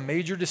toward a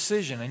major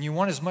decision and you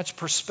want as much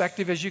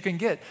perspective as you can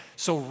get.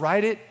 So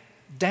write it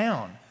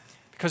down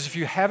because if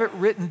you have it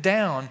written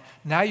down,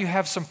 now you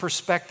have some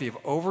perspective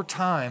over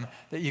time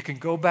that you can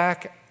go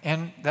back,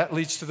 and that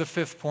leads to the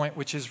 5th point,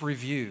 which is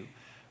review.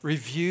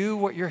 Review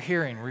what you're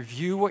hearing.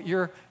 Review what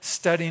you're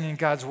studying in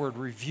God's Word.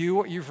 Review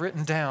what you've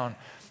written down.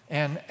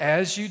 And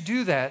as you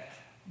do that,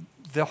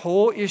 the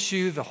whole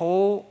issue, the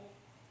whole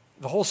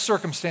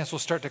circumstance will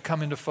start to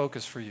come into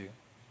focus for you.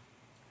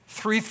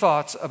 3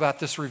 thoughts about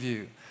this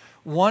review.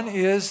 One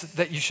is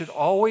that you should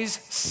always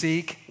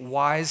seek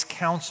wise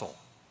counsel.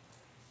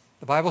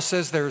 The Bible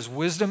says there is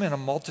wisdom in a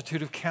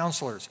multitude of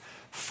counselors.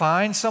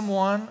 Find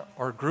someone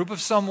or a group of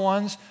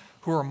someones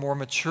who are more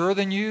mature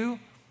than you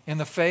in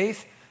the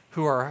faith,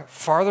 who are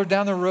farther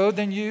down the road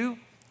than you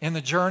in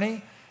the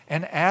journey,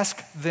 and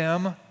ask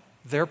them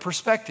their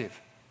perspective.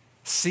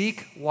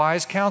 Seek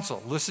wise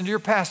counsel. Listen to your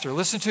pastor.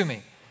 Listen to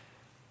me.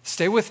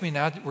 Stay with me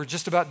now. We're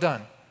just about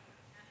done.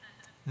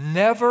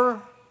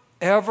 Never,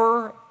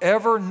 ever,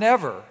 ever,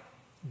 never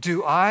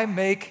do I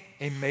make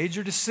a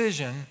major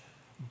decision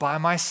by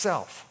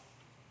myself.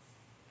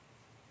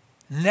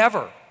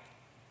 Never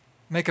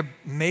make a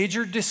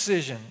major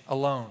decision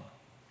alone.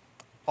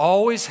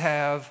 Always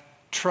have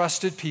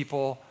trusted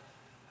people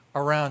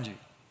around you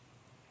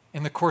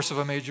in the course of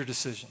a major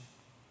decision.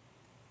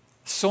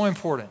 So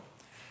important.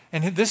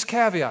 And this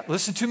caveat,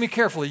 listen to me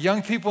carefully.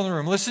 Young people in the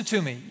room, listen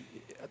to me.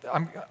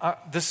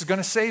 This is going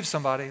to save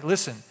somebody.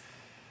 Listen.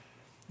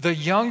 The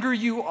younger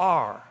you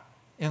are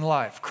in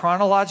life,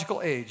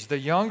 chronological age, the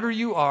younger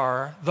you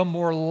are, the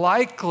more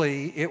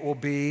likely it will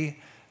be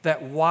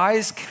that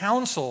wise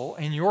counsel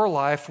in your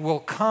life will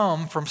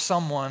come from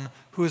someone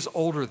who is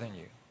older than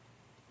you.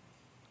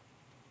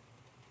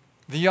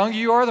 The younger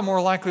you are, the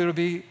more likely it will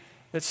be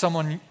that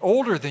someone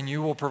older than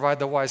you will provide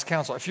the wise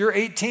counsel. If you're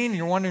 18 and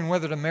you're wondering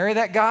whether to marry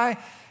that guy,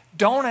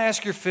 don't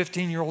ask your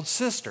 15-year-old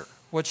sister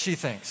what she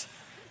thinks.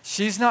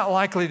 She's not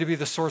likely to be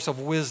the source of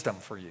wisdom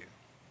for you.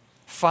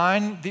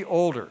 Find the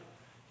older.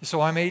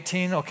 So I'm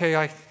 18. Okay,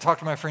 I talked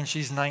to my friend.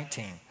 She's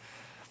 19.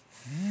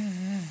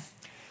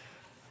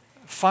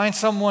 Find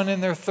someone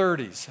in their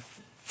 30s.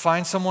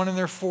 Find someone in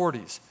their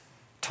 40s.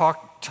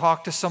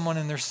 Talk to someone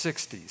in their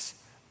 60s.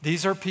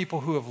 These are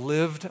people who have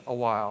lived a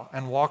while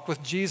and walked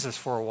with Jesus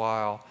for a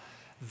while.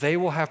 They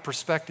will have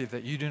perspective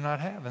that you do not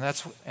have,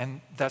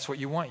 and that's what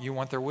you want. You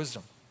want their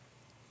wisdom.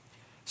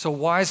 So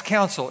wise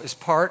counsel is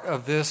part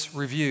of this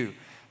review.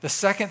 The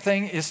second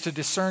thing is to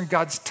discern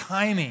God's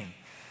timing.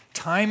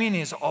 Timing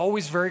is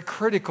always very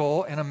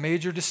critical in a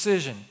major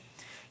decision.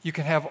 You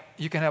can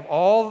have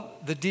all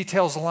the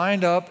details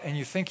lined up and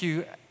you think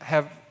you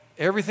have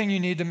everything you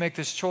need to make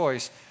this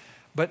choice,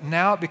 but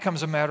now it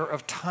becomes a matter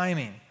of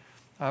timing.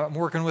 I'm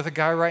working with a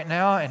guy right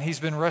now, and he's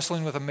been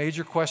wrestling with a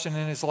major question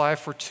in his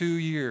life for 2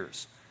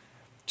 years.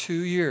 2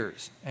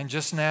 years. And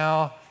just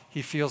now,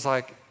 he feels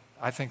like,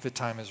 I think the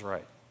time is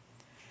right.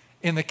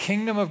 In the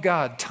kingdom of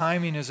God,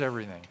 timing is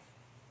everything.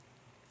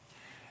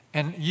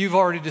 And you've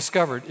already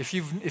discovered, if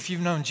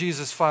you've known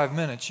Jesus 5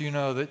 minutes, you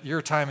know that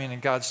your timing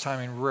and God's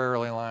timing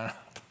rarely line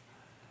up.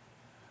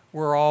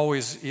 We're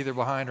always either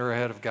behind or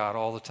ahead of God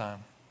all the time.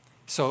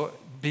 So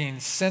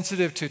being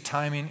sensitive to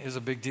timing is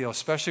a big deal,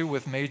 especially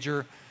with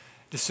major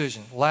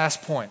decision.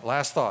 Last point,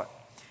 last thought,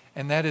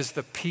 and that is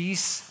the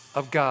peace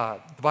of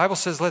God. The Bible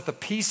says, let the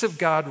peace of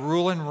God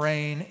rule and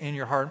reign in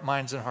your heart,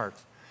 minds and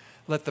hearts.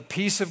 Let the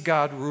peace of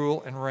God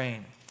rule and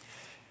reign.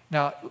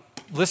 Now,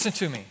 listen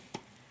to me.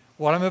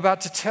 What I'm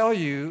about to tell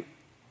you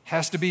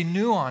has to be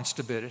nuanced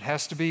a bit. It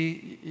has to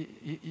be,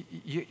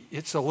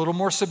 it's a little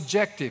more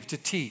subjective to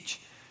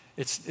teach.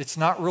 It's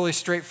not really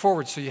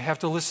straightforward, so you have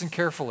to listen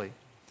carefully.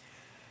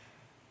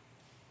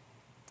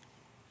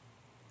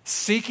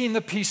 Seeking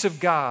the peace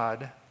of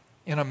God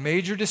in a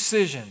major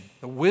decision,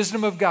 the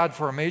wisdom of God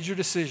for a major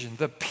decision,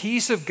 the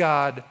peace of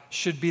God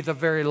should be the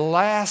very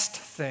last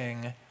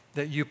thing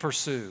that you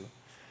pursue.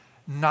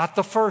 Not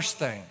the first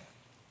thing,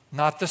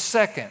 not the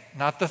second,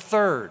 not the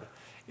third.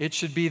 It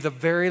should be the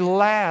very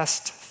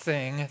last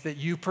thing that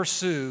you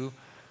pursue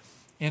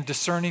in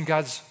discerning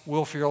God's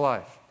will for your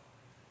life.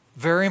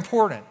 Very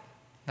important.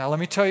 Now let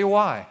me tell you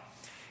why.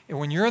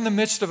 When you're in the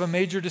midst of a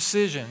major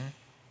decision,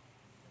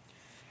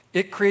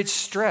 it creates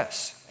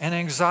stress and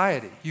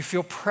anxiety. You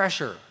feel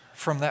pressure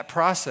from that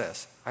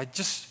process. I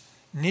just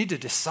need to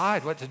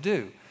decide what to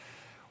do.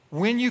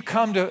 When you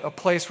come to a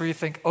place where you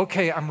think,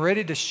 okay, I'm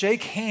ready to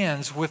shake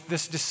hands with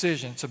this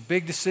decision, it's a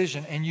big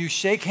decision, and you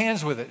shake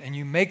hands with it and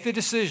you make the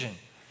decision,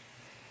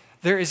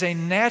 there is a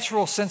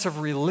natural sense of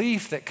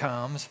relief that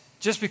comes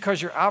just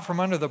because you're out from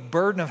under the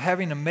burden of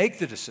having to make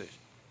the decision.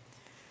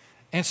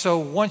 And so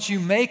once you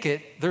make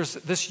it, there's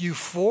this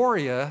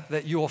euphoria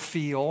that you'll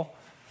feel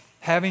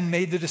having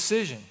made the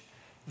decision.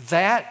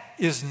 That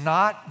is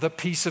not the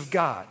peace of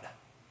God.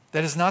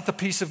 That is not the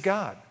peace of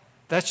God.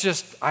 That's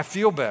just, I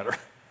feel better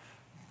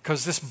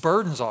because this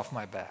burden's off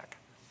my back.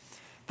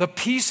 The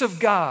peace of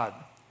God,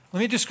 let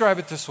me describe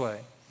it this way.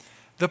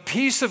 The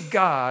peace of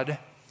God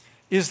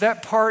is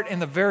that part in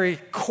the very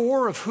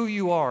core of who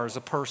you are as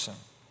a person.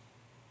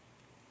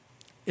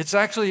 It's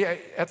actually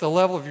at the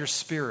level of your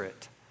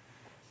spirit.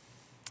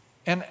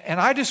 And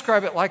I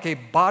describe it like a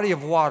body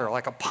of water,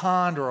 like a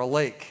pond or a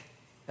lake,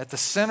 at the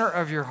center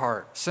of your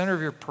heart, center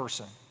of your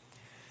person.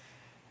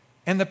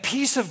 And the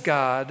peace of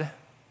God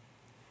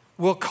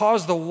will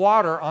cause the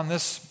water on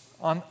this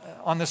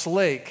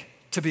lake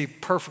to be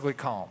perfectly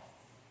calm,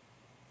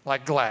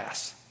 like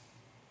glass.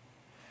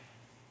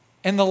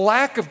 And the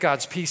lack of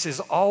God's peace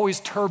is always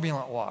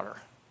turbulent water.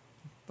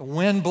 The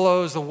wind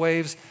blows, the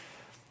waves.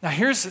 Now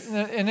here's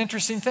an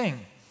interesting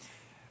thing.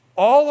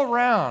 All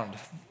around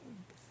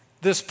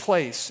this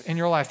place in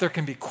your life. There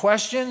can be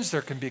questions,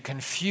 there can be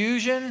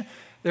confusion,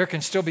 there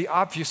can still be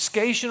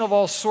obfuscation of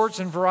all sorts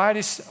and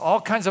varieties, all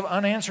kinds of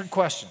unanswered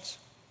questions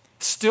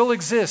still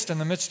exist in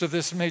the midst of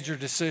this major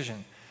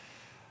decision.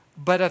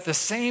 But at the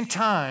same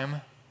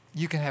time,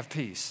 you can have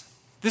peace.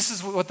 This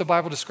is what the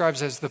Bible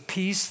describes as the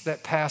peace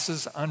that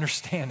passes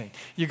understanding.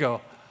 You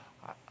go,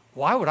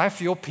 why would I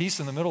feel peace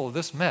in the middle of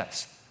this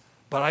mess?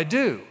 But I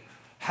do.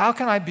 How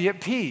can I be at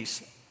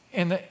peace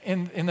in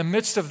the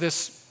midst of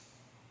this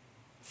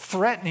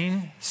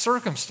threatening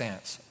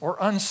circumstance or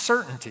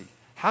uncertainty?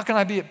 How can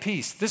I be at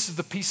peace? This is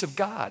the peace of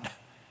God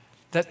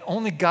that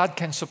only God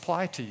can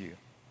supply to you.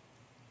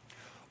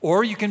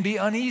 Or you can be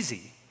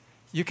uneasy.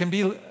 You can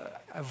be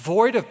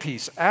void of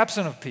peace,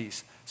 absent of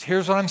peace. So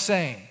here's what I'm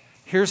saying.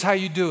 Here's how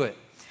you do it.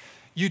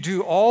 You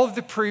do all of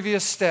the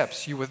previous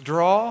steps. You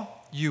withdraw,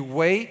 you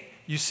wait,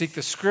 you seek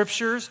the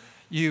scriptures,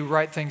 you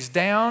write things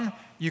down,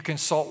 you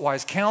consult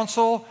wise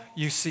counsel,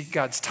 you seek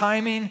God's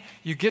timing,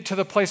 you get to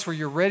the place where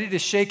you're ready to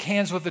shake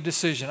hands with the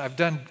decision. I've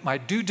done my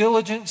due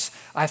diligence.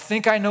 I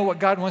think I know what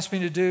God wants me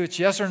to do. It's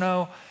yes or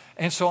no.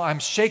 And so I'm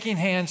shaking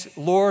hands.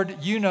 Lord,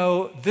 you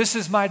know, this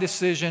is my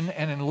decision,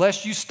 and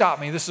unless you stop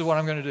me, this is what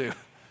I'm going to do.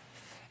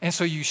 And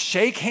so you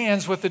shake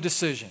hands with the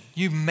decision.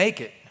 You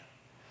make it.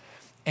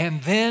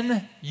 And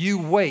then you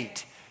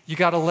wait. You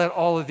got to let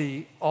all of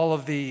the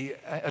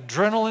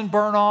adrenaline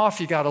burn off.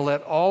 You got to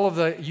let all of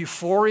the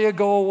euphoria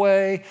go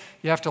away.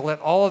 You have to let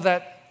all of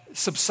that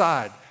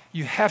subside.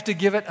 You have to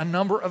give it a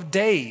number of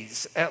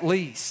days at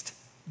least.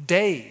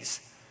 Days.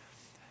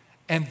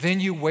 And then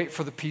you wait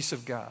for the peace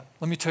of God.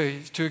 Let me tell you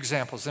 2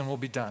 examples, then we'll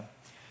be done.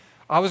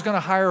 I was going to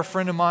hire a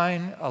friend of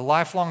mine, a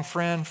lifelong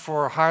friend,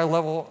 for a higher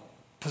level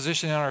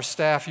position on our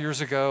staff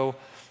years ago.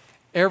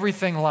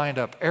 Everything lined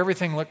up.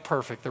 Everything looked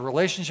perfect. The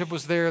relationship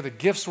was there. The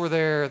gifts were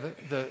there.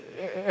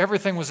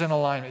 Everything was in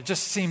alignment. It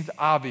just seemed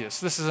obvious.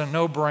 This is a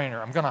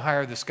no-brainer. I'm going to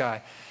hire this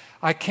guy.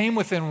 I came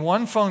within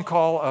one phone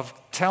call of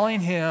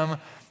telling him,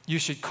 you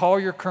should call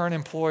your current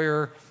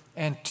employer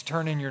and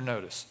turn in your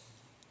notice.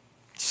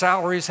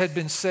 Salaries had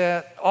been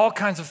set. All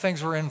kinds of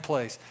things were in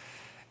place.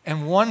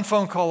 And one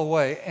phone call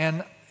away,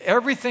 and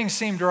everything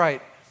seemed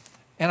right.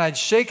 And I'd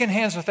shaken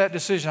hands with that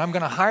decision. I'm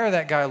going to hire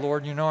that guy,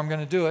 Lord. You know I'm going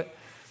to do it.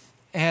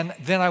 And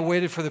then I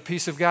waited for the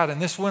peace of God.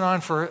 And this went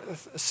on for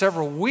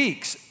several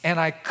weeks. And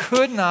I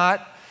could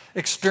not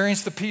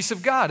experience the peace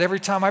of God every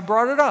time I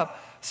brought it up.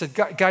 I said,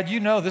 God, you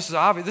know this is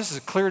obvious. This is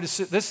a clear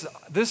decision.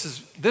 This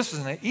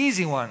is an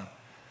easy one.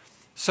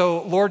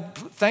 So, Lord,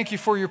 thank you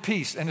for your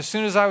peace. And as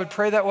soon as I would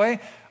pray that way,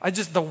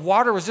 the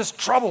water was just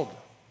troubled.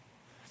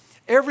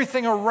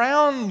 Everything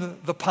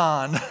around the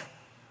pond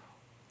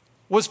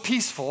was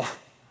peaceful,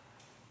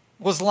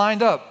 was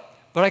lined up,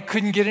 but I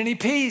couldn't get any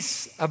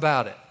peace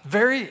about it.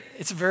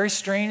 It's a very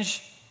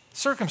strange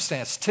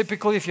circumstance.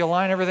 Typically, if you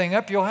line everything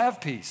up, you'll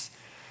have peace.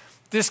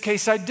 This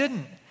case, I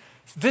didn't.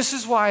 This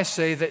is why I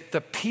say that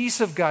the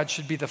peace of God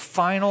should be the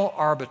final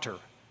arbiter,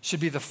 should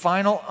be the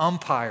final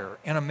umpire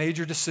in a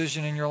major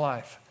decision in your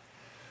life.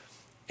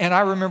 And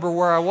I remember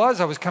where I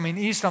was coming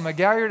east on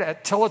McGalliard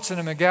at Tillotson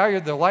and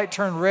McGalliard. The light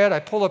turned red.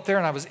 I pulled up there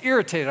and I was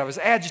irritated. I was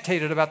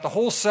agitated about the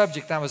whole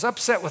subject. And I was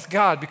upset with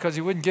God because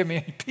he wouldn't give me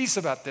any peace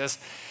about this.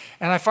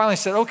 And I finally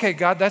said, okay,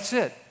 God, that's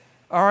it.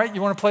 All right,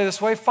 you want to play this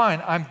way?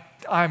 Fine.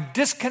 I'm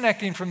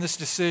disconnecting from this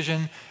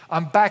decision.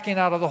 I'm backing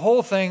out of the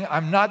whole thing.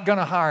 I'm not going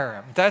to hire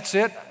him. That's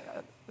it.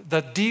 The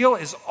deal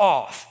is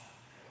off.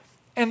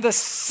 And the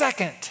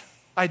second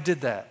I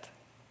did that,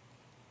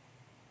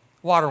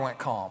 water went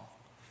calm.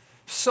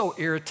 So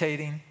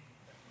irritating.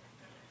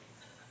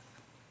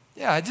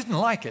 Yeah, I didn't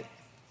like it.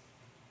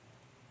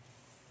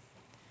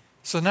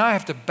 So now I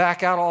have to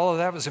back out all of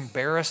that. It was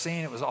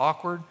embarrassing. It was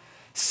awkward.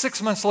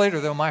 6 months later,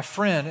 though, my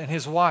friend and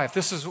his wife,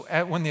 this is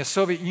when the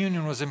Soviet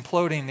Union was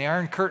imploding, the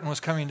Iron Curtain was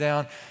coming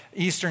down,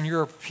 Eastern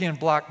European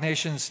bloc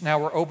nations now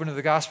were open to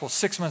the gospel.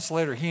 6 months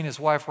later, he and his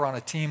wife were on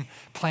a team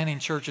planting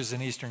churches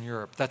in Eastern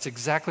Europe. That's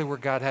exactly where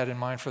God had in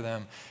mind for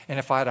them. And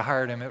if I had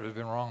hired him, it would have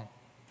been wrong.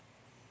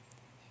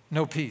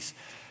 No peace.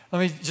 Let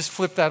me just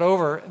flip that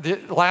over. The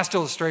last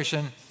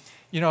illustration,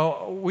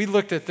 we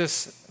looked at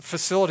this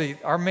facility.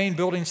 Our main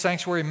building,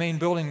 Sanctuary main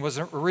building, was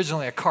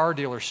originally a car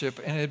dealership,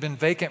 and it had been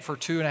vacant for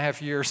 2.5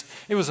 years.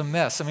 It was a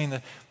mess. I mean,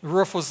 the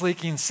roof was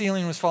leaking,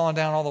 ceiling was falling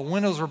down, all the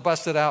windows were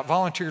busted out,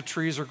 volunteer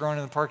trees were growing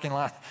in the parking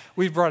lot.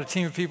 We brought a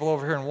team of people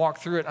over here and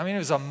walked through it. I mean, it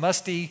was a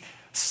musty,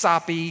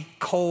 soppy,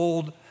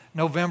 cold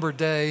November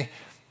day,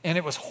 and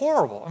it was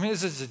horrible. I mean,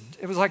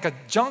 it was like a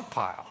junk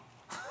pile.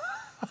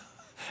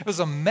 It was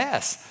a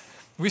mess.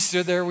 We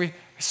stood there, we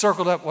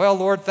circled up, well,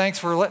 Lord, thanks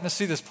for letting us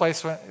see this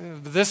place.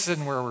 This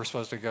isn't where we're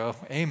supposed to go.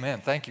 Amen.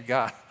 Thank you,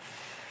 God.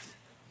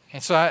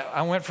 And so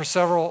I went for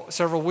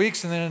several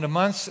weeks and then into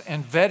months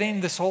and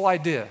vetting this whole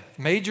idea.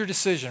 Major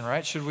decision,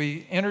 right? Should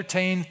we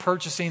entertain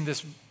purchasing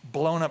this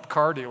blown up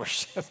car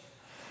dealership?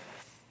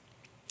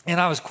 And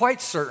I was quite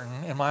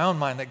certain in my own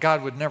mind that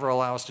God would never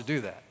allow us to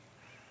do that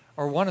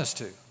or want us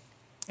to.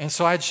 And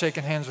so I'd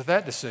shaken hands with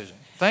that decision.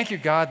 Thank you,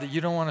 God, that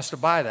you don't want us to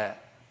buy that.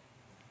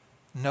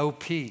 No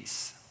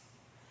peace.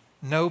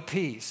 no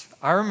peace.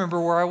 I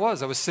remember where I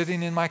was. I was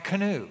sitting in my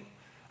canoe.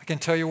 I can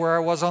tell you where I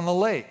was on the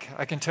lake.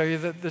 I can tell you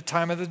the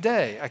time of the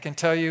day. I can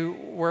tell you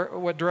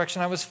what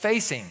direction I was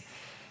facing.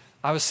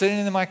 I was sitting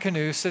in my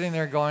canoe, sitting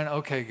there going,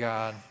 okay,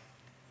 God,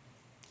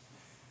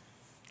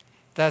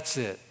 that's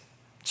it.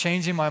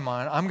 Changing my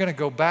mind. I'm going to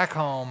go back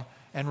home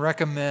and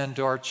recommend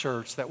to our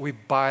church that we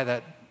buy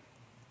that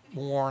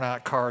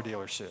worn-out car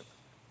dealership.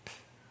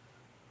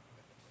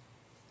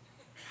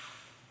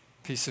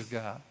 Peace of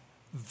God.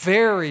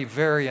 Very,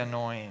 very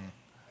annoying.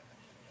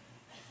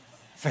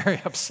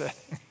 Very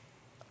upsetting.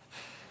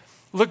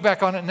 Look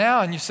back on it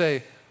now and you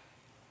say,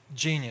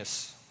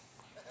 genius.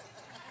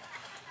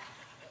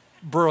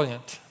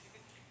 Brilliant.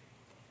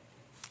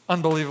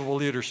 Unbelievable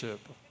leadership.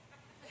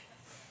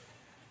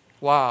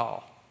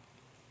 Wow.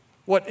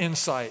 What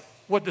insight.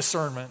 What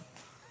discernment.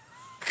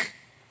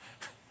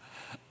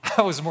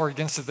 I was more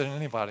against it than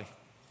anybody.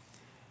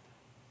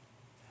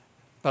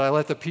 But I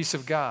let the peace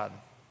of God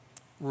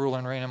rule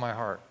and reign in my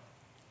heart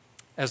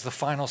as the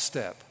final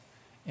step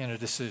in a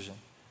decision.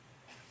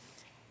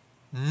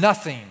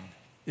 Nothing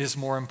is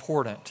more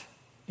important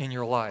in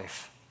your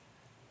life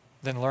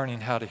than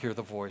learning how to hear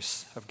the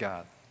voice of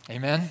God.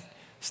 Amen?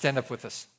 Stand up with us.